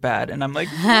 time to go to bed. And I'm like,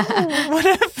 what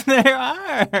if there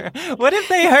are? What if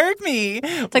they heard me?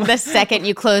 It's like the second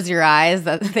you close your eyes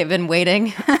that they've been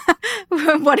waiting.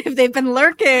 What if they've been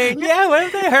lurking? Yeah, what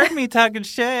if they heard me talking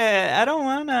shit? I don't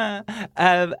want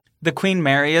to. The Queen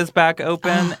Mary is back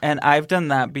open, and I've done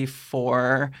that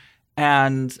before.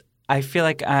 And I feel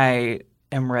like I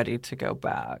am ready to go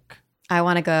back. I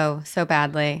want to go so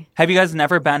badly. Have you guys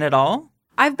never been at all?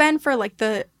 I've been for like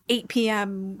the 8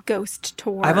 p.m. ghost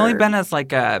tour. I've only been as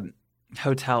like a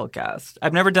hotel guest.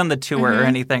 I've never done the tour or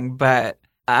anything, but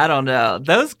I don't know.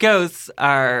 Those ghosts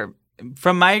are,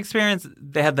 from my experience,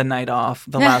 they had the night off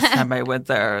the last time I went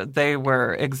there. They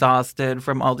were exhausted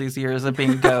from all these years of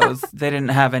being ghosts. They didn't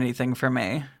have anything for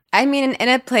me. I mean, in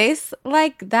a place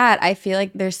like that, I feel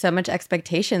like there's so much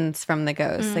expectations from the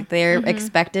ghosts. Like they're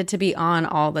expected to be on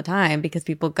all the time because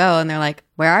people go and they're like,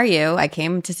 where are you? I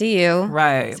came to see you.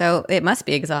 Right. So it must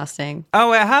be exhausting.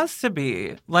 Oh, it has to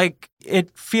be. Like, it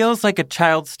feels like a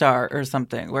child star or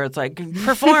something where it's like,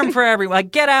 perform for everyone.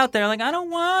 Like, get out there. Like, I don't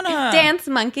want to. Dance,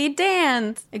 monkey,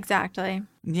 dance. Exactly.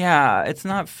 Yeah, it's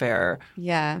not fair.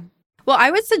 Yeah. Well,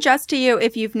 I would suggest to you,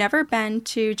 if you've never been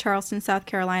to Charleston, South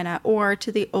Carolina, or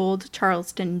to the old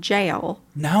Charleston jail.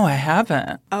 No, I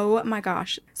haven't. Oh my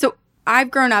gosh. So I've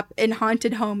grown up in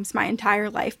haunted homes my entire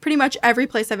life. Pretty much every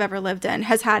place I've ever lived in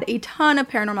has had a ton of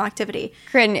paranormal activity.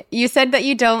 Corinne, you said that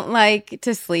you don't like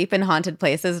to sleep in haunted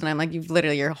places, and I'm like, you've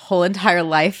literally your whole entire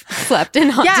life slept in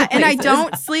haunted places. Yeah, and I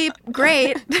don't sleep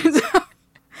great.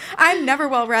 I'm never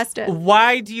well rested.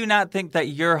 Why do you not think that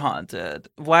you're haunted?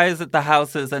 Why is it the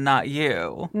houses and not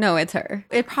you? No, it's her.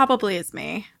 It probably is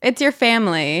me. It's your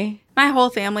family. My whole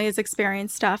family has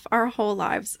experienced stuff our whole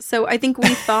lives. So I think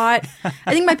I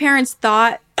think my parents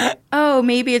thought, oh,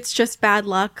 maybe it's just bad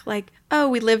luck. Like, oh,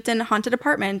 we lived in haunted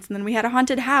apartments and then we had a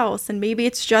haunted house and maybe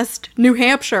it's just New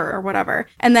Hampshire or whatever.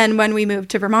 And then when we moved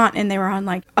to Vermont and they were on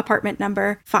like apartment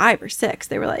number 5 or 6,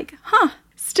 they were like, huh,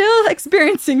 still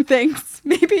experiencing things.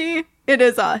 Maybe it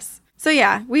is us. So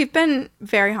yeah, we've been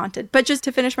very haunted. But just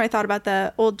to finish my thought about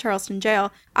the old Charleston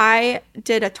jail, I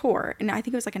did a tour, and I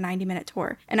think it was like a 90-minute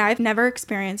tour. And I've never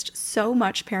experienced so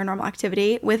much paranormal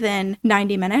activity within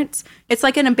 90 minutes. It's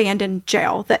like an abandoned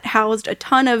jail that housed a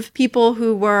ton of people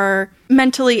who were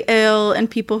mentally ill and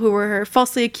people who were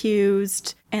falsely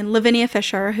accused. And Lavinia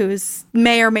Fisher, who's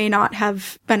may or may not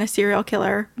have been a serial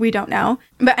killer. We don't know.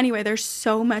 But anyway, there's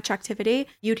so much activity.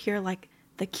 You'd hear like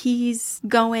the keys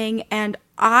going, and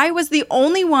I was the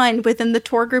only one within the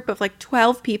tour group of like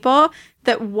 12 people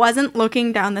that wasn't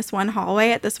looking down this one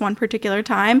hallway at this one particular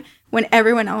time when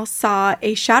everyone else saw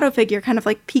a shadow figure kind of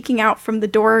like peeking out from the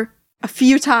door a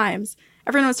few times.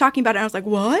 Everyone was talking about it and I was like,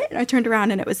 what? And I turned around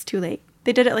and it was too late.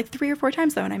 They did it like 3 or 4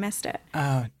 times though and I missed it.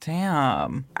 Oh,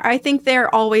 damn. I think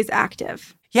they're always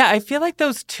active. Yeah, I feel like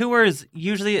those tours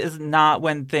usually is not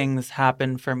when things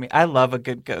happen for me. I love a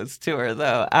good ghost tour,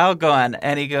 though. I'll go on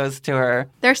any ghost tour.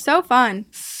 They're so fun.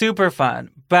 Super fun.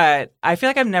 But I feel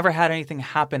like I've never had anything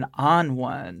happen on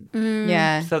one.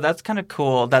 Yeah. So that's kind of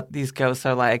cool that these ghosts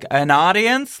are like, an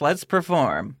audience, let's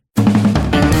perform.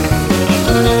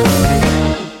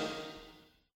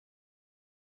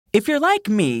 If you're like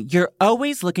me, you're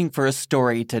always looking for a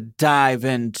story to dive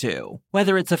into.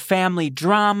 Whether it's a family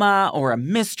drama or a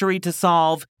mystery to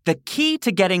solve, the key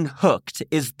to getting hooked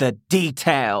is the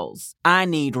details. I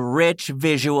need rich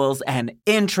visuals and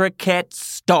intricate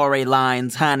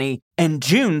storylines, honey. And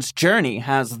June's Journey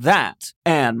has that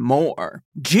and more.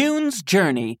 June's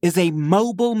Journey is a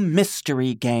mobile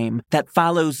mystery game that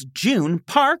follows June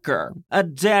Parker, a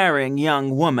daring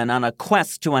young woman on a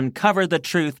quest to uncover the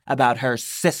truth about her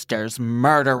sister's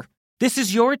murder. This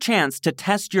is your chance to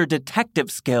test your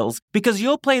detective skills because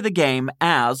you'll play the game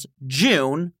as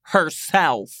June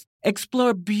herself.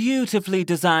 Explore beautifully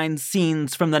designed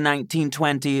scenes from the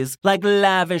 1920s, like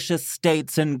lavish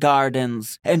estates and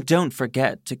gardens. And don't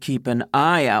forget to keep an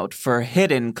eye out for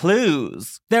hidden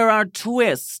clues. There are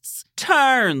twists,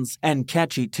 turns, and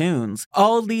catchy tunes,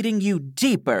 all leading you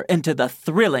deeper into the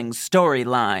thrilling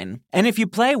storyline. And if you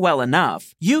play well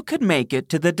enough, you could make it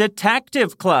to the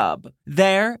Detective Club.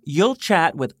 There, you'll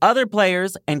chat with other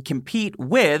players and compete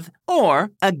with or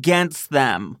against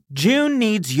them. June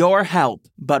needs your help,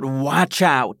 but watch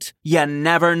out. You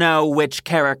never know which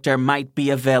character might be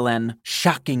a villain.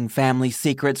 Shocking family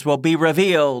secrets will be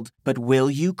revealed, but will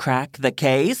you crack the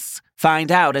case?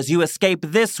 Find out as you escape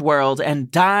this world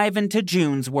and dive into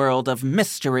June's world of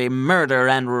mystery, murder,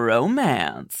 and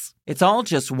romance. It's all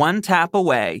just one tap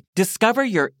away. Discover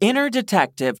your inner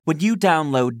detective when you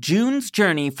download June's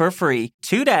Journey for free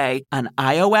today on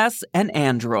iOS and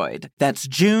Android. That's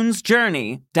June's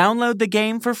Journey. Download the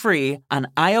game for free on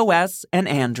iOS and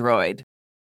Android.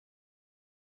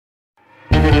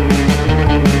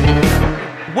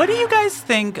 What do you guys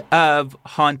think of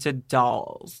haunted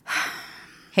dolls?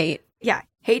 Hate. Yeah,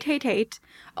 hate.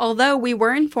 Although we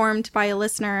were informed by a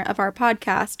listener of our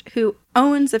podcast who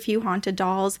owns a few haunted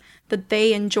dolls that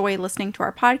they enjoy listening to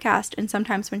our podcast. And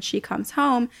sometimes when she comes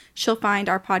home, she'll find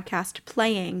our podcast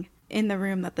playing in the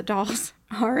room that the dolls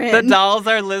are in. The dolls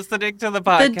are listening to the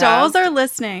podcast? The dolls are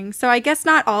listening. So I guess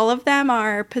not all of them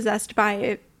are possessed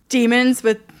by demons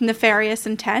with nefarious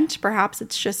intent. Perhaps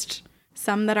it's just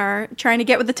some that are trying to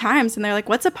get with the times and they're like,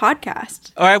 what's a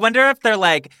podcast? Or I wonder if they're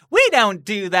like, we don't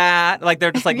do that. Like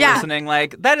they're just like Yeah. listening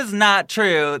like, that is not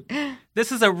true.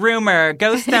 This is a rumor.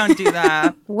 Ghosts don't do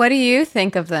that. What do you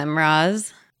think of them,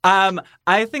 Roz?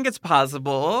 I think it's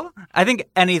possible. I think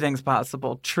anything's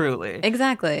possible, truly.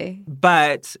 Exactly.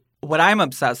 But what I'm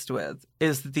obsessed with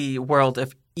is the world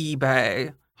of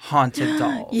eBay haunted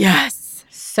dolls. Yes.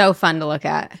 So fun to look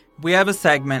at. We have a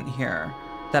segment here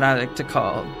that I like to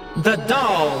call The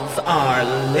Dolls Are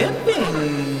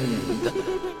Living.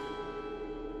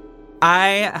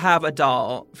 I have a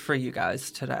doll for you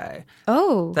guys today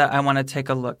Oh. that I want to take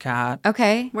a look at.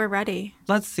 Okay. We're ready.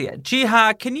 Let's see it.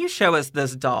 Jiha, can you show us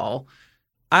this doll?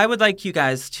 I would like you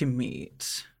guys to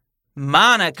meet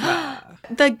Monica.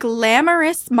 The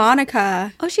glamorous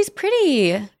Monica. Oh, she's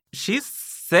pretty. She's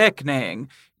sickening.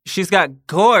 She's got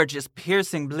gorgeous,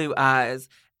 piercing blue eyes.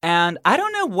 And I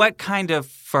don't know what kind of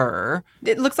fur.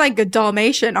 It looks like a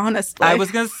Dalmatian, honestly. I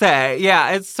was going to say,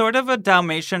 yeah, it's sort of a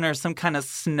Dalmatian or some kind of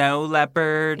snow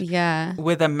leopard Yeah.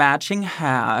 with a matching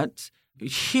hat,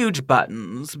 huge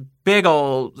buttons, big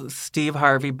old Steve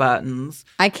Harvey buttons.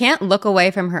 I can't look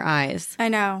away from her eyes. I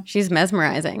know. She's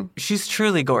mesmerizing. She's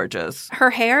truly gorgeous.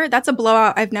 Her hair, that's a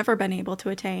blowout I've never been able to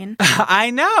attain. I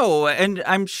know. And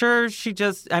I'm sure she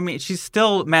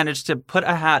still managed to put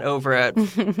a hat over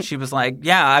it. She was like,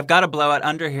 yeah, I've got a blowout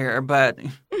under here, but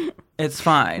it's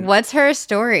fine. What's her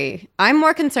story? I'm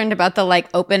more concerned about the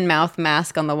open mouth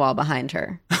mask on the wall behind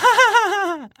her.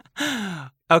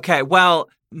 Okay, well,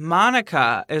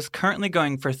 Monica is currently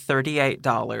going for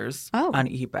 $38 on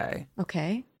eBay.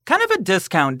 Okay. Kind of a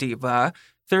discount diva.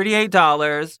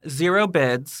 $38, 0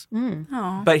 bids.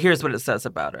 Oh. But here's what it says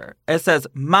about her. It says,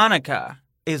 Monica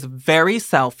is very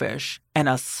selfish and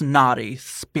a snotty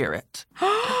spirit.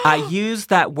 I use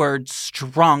that word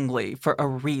strongly for a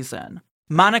reason.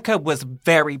 Monica was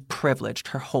very privileged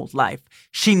her whole life.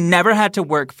 She never had to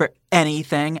work for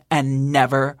anything and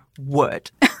never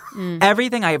would.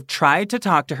 Everything I have tried to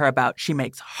talk to her about, she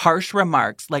makes harsh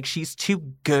remarks like she's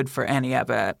too good for any of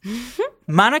it.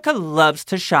 Monica loves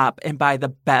to shop and buy the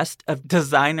best of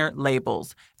designer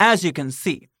labels. As you can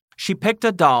see, she picked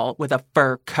a doll with a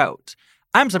fur coat.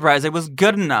 I'm surprised it was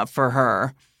good enough for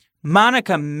her.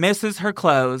 Monica misses her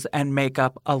clothes and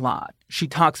makeup a lot. She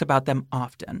talks about them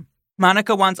often.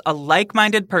 Monica wants a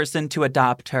like-minded person to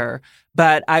adopt her,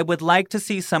 but I would like to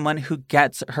see someone who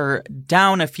gets her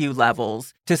down a few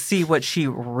levels to see what she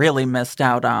really missed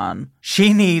out on.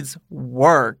 She needs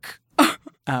work. Oh,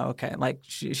 okay.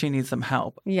 She needs some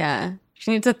help. Yeah. She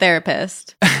needs a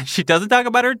therapist. She doesn't talk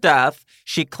about her death.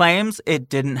 She claims it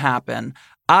didn't happen.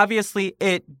 Obviously,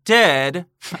 it did.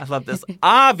 I love this.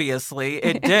 Obviously,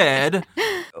 it did.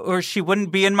 Or she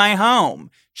wouldn't be in my home.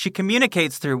 She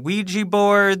communicates through Ouija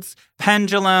boards,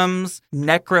 pendulums,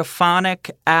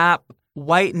 necrophonic app,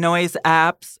 white noise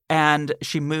apps, and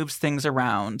she moves things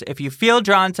around. If you feel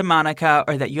drawn to Monica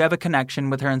or that you have a connection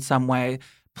with her in some way,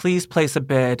 please place a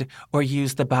bid or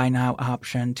use the buy now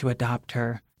option to adopt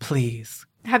her. Please.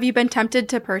 Have you been tempted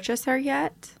to purchase her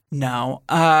yet? No.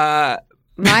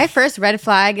 My first red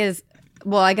flag is,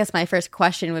 I guess my first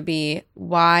question would be,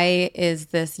 why is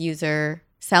this user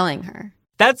selling her?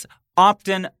 That's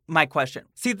often my question.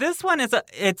 See, this one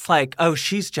it's like, oh,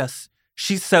 she's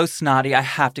so snotty. I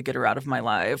have to get her out of my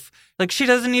life. She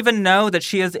doesn't even know that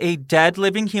she is a dead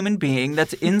living human being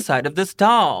that's inside of this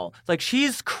doll.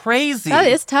 She's crazy. That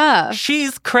is tough.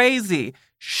 She's crazy.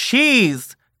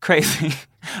 She's crazy.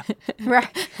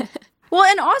 Right. Well,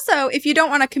 and also, if you don't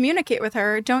want to communicate with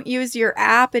her, don't use your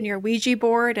app and your Ouija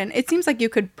board. And it seems like you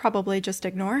could probably just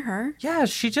ignore her. Yeah,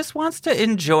 she just wants to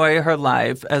enjoy her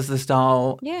life as this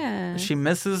doll. Yeah. She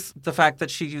misses the fact that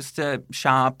she used to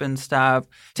shop and stuff.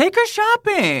 Take her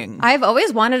shopping. I've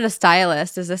always wanted a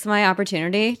stylist. Is this my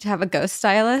opportunity to have a ghost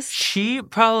stylist? She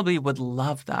probably would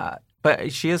love that.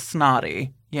 But she is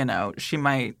snotty. You know, she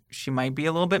might be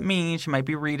a little bit mean. She might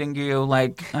be reading you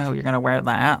oh, you're going to wear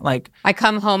that? I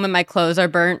come home and my clothes are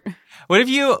burnt.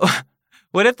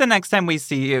 What if the next time we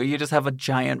see you, you just have a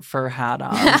giant fur hat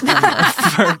on and a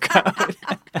fur coat?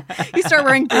 You start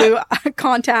wearing blue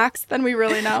contacts, then we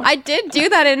really know. I did do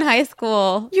that in high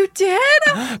school. You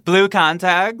did? Blue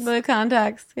contacts? Blue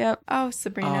contacts, yep. Oh,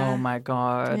 Sabrina. Oh, my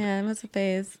God. Yeah, it was a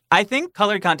phase. I think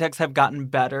colored contacts have gotten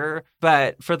better,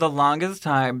 but for the longest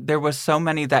time, there was so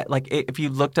many that, if you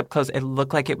looked up close, it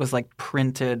looked like it was,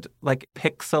 printed,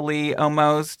 pixely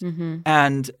almost. Mm-hmm.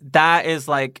 And that is,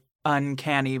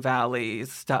 uncanny valley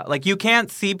stuff. You can't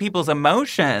see people's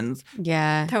emotions.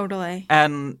 Yeah. Totally.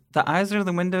 And the eyes are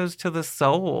the windows to the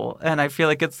soul. And I feel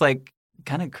like it's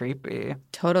kind of creepy.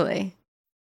 Totally.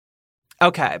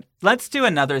 Okay, let's do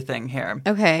another thing here.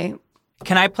 Okay.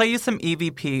 Can I play you some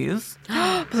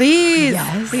EVPs? Please.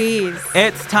 Yes. Please.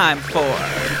 It's time for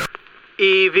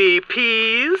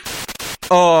EVPs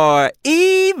or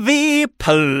EV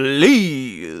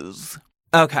Please.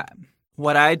 Okay.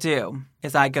 what I do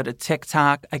is I go to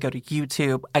TikTok, I go to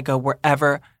YouTube, I go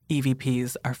wherever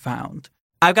EVPs are found.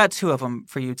 I've got 2 of them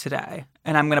for you today,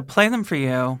 and I'm going to play them for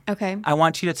you. Okay. I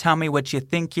want you to tell me what you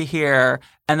think you hear,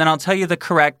 and then I'll tell you the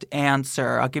correct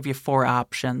answer. I'll give you 4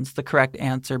 options, the correct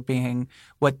answer being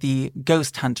what the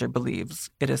ghost hunter believes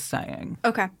it is saying.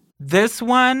 Okay. This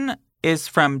one is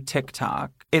from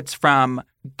TikTok. It's from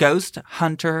Ghost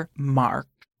Hunter Mark,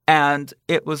 and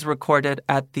it was recorded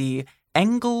at the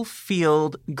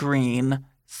Englefield Green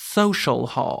Social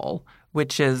Hall,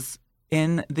 which is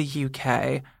in the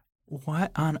UK.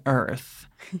 What on earth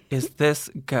is this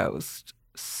ghost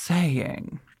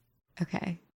saying?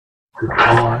 Okay.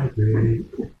 Hi, babe.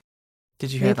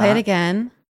 Did you Can hear we play it that?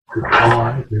 again?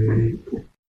 Hi, babe.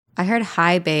 I heard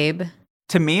hi, babe.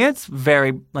 To me, it's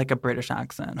very like a British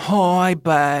accent. Hi,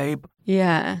 babe.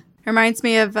 Yeah. Reminds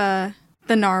me of the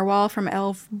narwhal from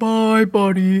Elf. Bye,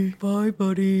 buddy. Bye,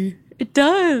 buddy. It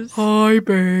does. Hi,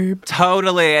 babe.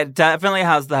 Totally. It definitely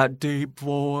has that deep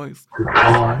voice.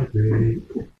 Hi, babe.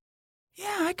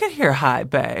 Yeah, I could hear hi,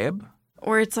 babe.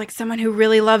 Or it's like someone who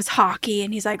really loves hockey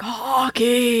and he's like,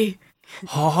 hockey.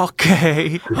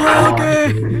 Okay. Hi,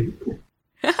 babe.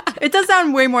 It does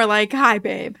sound way more like hi,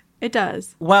 babe. It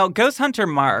does. Well, Ghost Hunter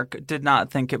Mark did not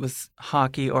think it was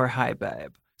hockey or hi,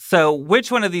 babe. So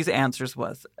which one of these answers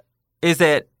was it? Is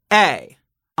it A,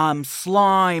 I'm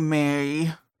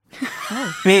slimy?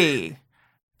 B,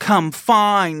 come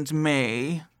find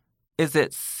me? Is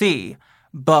it C,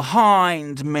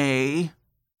 behind me?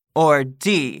 Or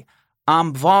D,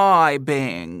 I'm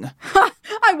vibing?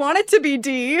 I want it to be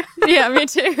D. Yeah, me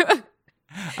too. Can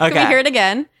Okay. we hear it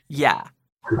again? Yeah.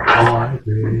 Hi,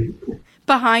 babe.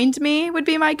 Behind me would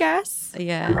be my guess.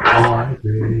 Yeah. Hi,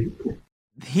 babe.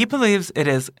 He believes it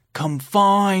is come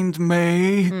find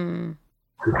me. Hmm.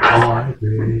 Hi,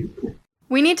 babe.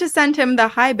 We need to send him the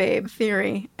hi, babe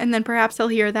theory, and then perhaps he'll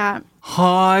hear that.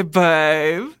 Hi,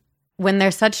 babe. When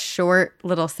there's such short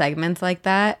little segments like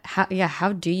that,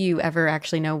 how do you ever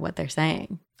actually know what they're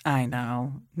saying? I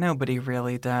know. Nobody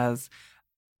really does.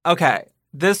 Okay.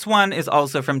 This one is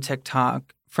also from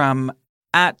TikTok, from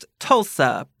at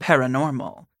Tulsa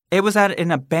Paranormal. It was at an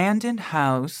abandoned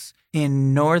house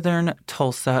in northern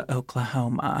Tulsa,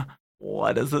 Oklahoma.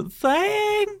 What is it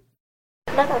saying?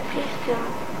 Let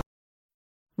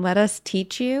us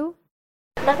teach you?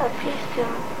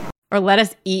 Or let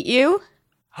us eat you?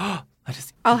 Let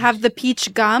us. I'll have the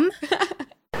peach gum.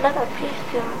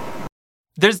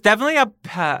 There's definitely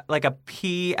a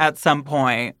P at some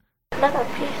point.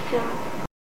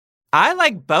 I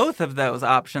like both of those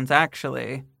options,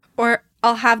 actually. Or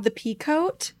I'll have the pea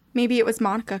coat. Maybe it was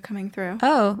Monica coming through.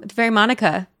 Oh, it's very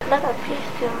Monica.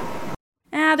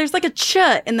 There's like a ch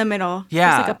in the middle.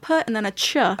 Yeah. There's like a put and then a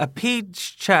ch. A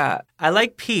peach chat. I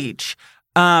like peach.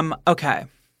 Okay.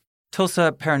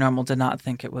 Tulsa Paranormal did not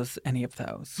think it was any of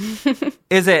those.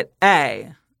 Is it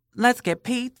A, let's get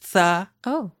pizza?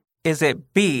 Oh. Is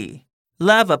it B,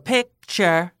 love a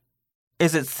picture?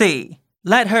 Is it C,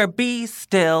 let her be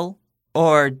still?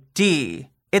 Or D,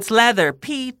 it's leather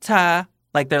pita?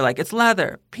 Like they're like, it's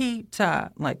leather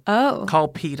pita. Like, Oh. call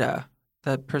PETA.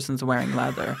 The person's wearing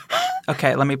leather.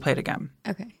 Okay, let me play it again.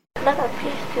 Okay.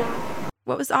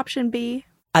 What was option B?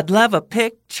 I'd love a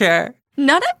picture.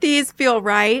 None of these feel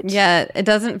right. Yeah, it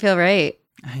doesn't feel right.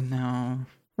 I know.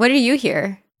 What do you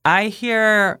hear? I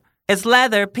hear it's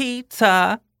leather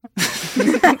pizza.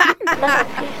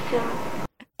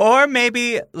 Or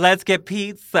maybe let's get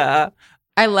pizza.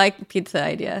 I like pizza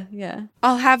idea. Yeah.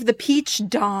 I'll have the peach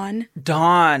dawn.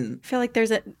 Dawn. I feel like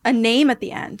there's a name at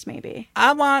the end, maybe.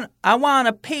 I want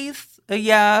a piece.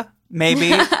 Yeah,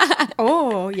 maybe.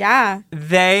 Oh, yeah.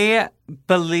 They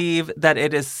believe that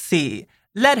it is C.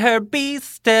 Let her be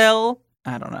still.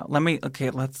 I don't know.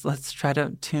 Let's try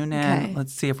to tune in. Okay.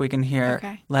 Let's see if we can hear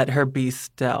Okay. let her be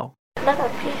still.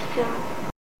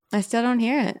 I still don't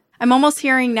hear it. I'm almost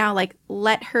hearing now, like,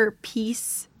 let her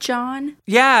peace, John.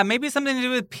 Yeah, maybe something to do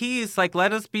with peace, like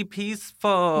let us be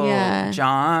peaceful. Yeah.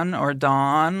 John or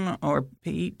Dawn or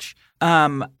Peach.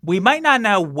 We might not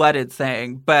know what it's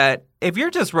saying, but if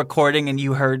you're just recording and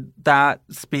you heard that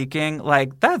speaking,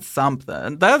 like that's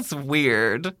something. That's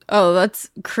weird. Oh,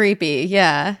 that's creepy.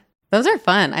 Yeah. Those are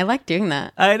fun. I like doing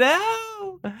that. I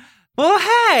know. Well,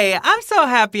 hey, I'm so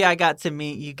happy I got to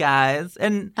meet you guys.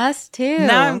 And Us too.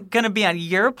 now I'm going to be on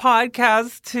your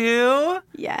podcast too.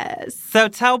 Yes. So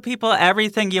tell people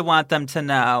everything you want them to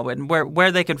know and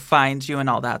where they can find you and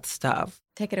all that stuff.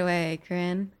 Take it away,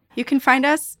 Corinne. You can find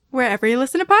us wherever you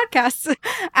listen to podcasts.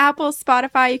 Apple,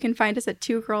 Spotify, you can find us at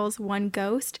 2 Girls, 1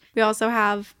 Ghost. We also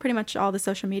have pretty much all the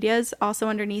social medias also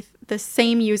underneath the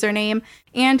same username.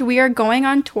 And we are going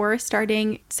on tour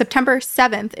starting September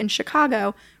 7th in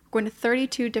Chicago. We're going to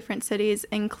 32 different cities,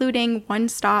 including one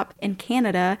stop in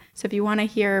Canada. So if you want to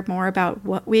hear more about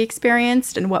what we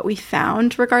experienced and what we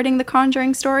found regarding the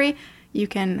Conjuring story, you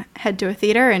can head to a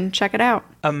theater and check it out.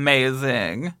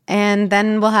 Amazing. And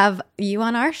then we'll have you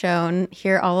on our show and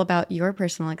hear all about your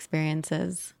personal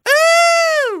experiences.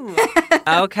 Ooh!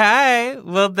 Okay.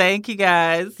 Well, thank you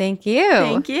guys. Thank you.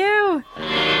 Thank you.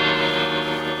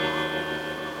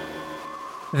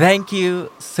 Thank you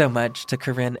so much to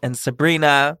Corinne and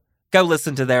Sabrina. Go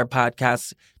listen to their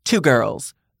podcast, 2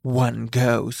 Girls, 1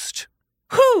 Ghost.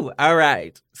 Whew! All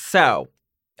right. So,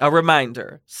 a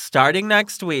reminder, starting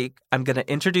next week, I'm going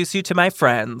to introduce you to my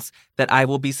friends that I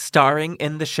will be starring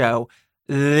in the show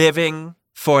Living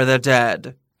for the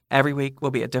Dead. Every week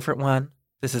will be a different one.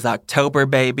 This is October,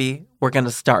 baby. We're going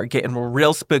to start getting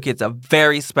real spooky. It's a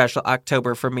very special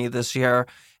October for me this year,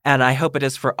 and I hope it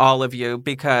is for all of you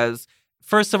because,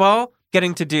 first of all,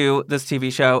 getting to do this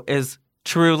TV show is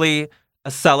truly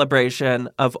a celebration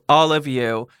of all of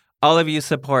you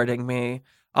supporting me,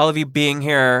 all of you being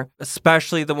here,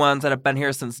 especially the ones that have been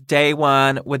here since day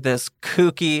one with this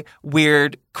kooky,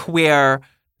 weird, queer,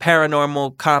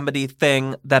 paranormal comedy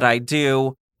thing that I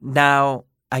do. Now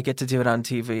I get to do it on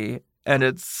TV, and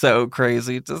it's so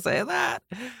crazy to say that.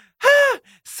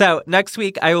 So next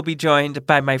week, I will be joined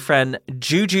by my friend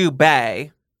Juju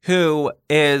Bay, who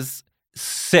is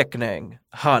sickening,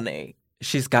 honey.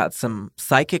 She's got some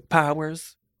psychic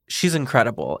powers. She's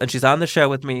incredible, and she's on the show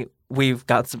with me. We've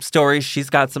got some stories. She's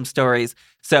got some stories.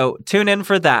 So tune in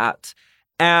for that.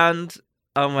 And,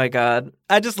 oh my God,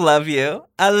 I just love you.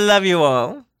 I love you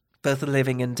all, both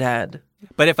living and dead.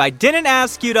 But if I didn't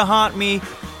ask you to haunt me,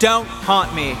 don't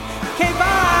haunt me. Okay,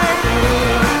 bye!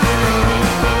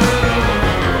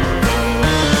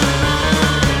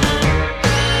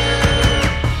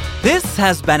 This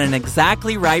has been an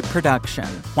Exactly Right production.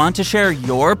 Want to share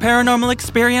your paranormal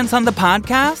experience on the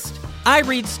podcast? I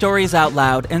read stories out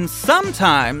loud, and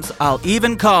sometimes I'll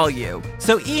even call you.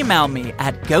 So email me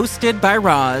at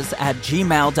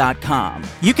ghostedbyroz@gmail.com.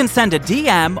 You can send a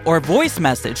DM or voice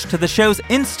message to the show's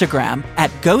Instagram at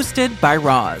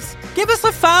ghostedbyroz. Give us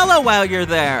a follow while you're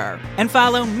there. And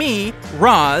follow me,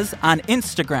 Roz, on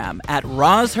Instagram at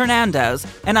Roz Hernandez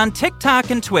and on TikTok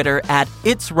and Twitter at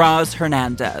It's Roz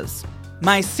Hernandez.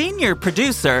 My senior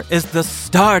producer is the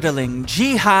startling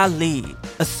Jiha Lee.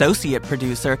 Associate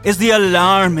producer is the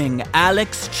alarming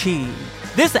Alex Chi.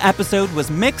 This episode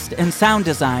was mixed and sound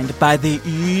designed by the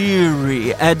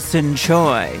eerie Edson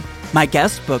Choi. My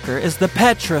guest booker is the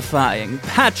petrifying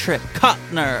Patrick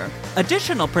Kottner.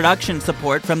 Additional production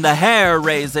support from the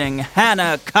hair-raising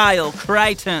Hannah Kyle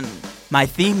Crichton. My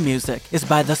theme music is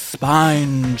by the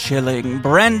spine-chilling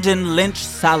Brendan Lynch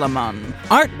Salomon.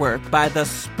 Artwork by the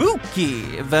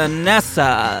spooky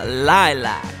Vanessa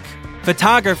Lilac.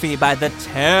 Photography by the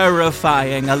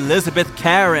terrifying Elizabeth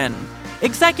Karen.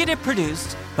 Executive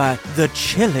produced by the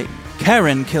chilling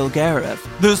Karen Kilgariff,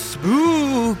 the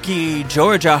spooky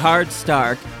Georgia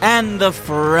Hardstark, and the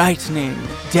frightening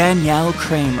Danielle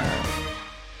Kramer.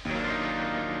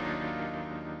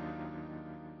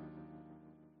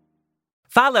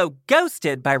 Follow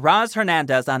Ghosted by Roz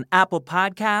Hernandez on Apple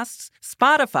Podcasts,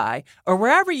 Spotify, or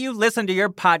wherever you listen to your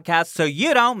podcasts so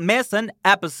you don't miss an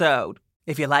episode.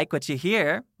 If you like what you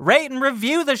hear, rate and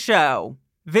review the show.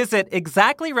 Visit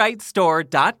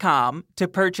ExactlyRightStore.com to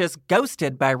purchase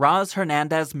Ghosted by Roz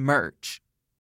Hernandez merch.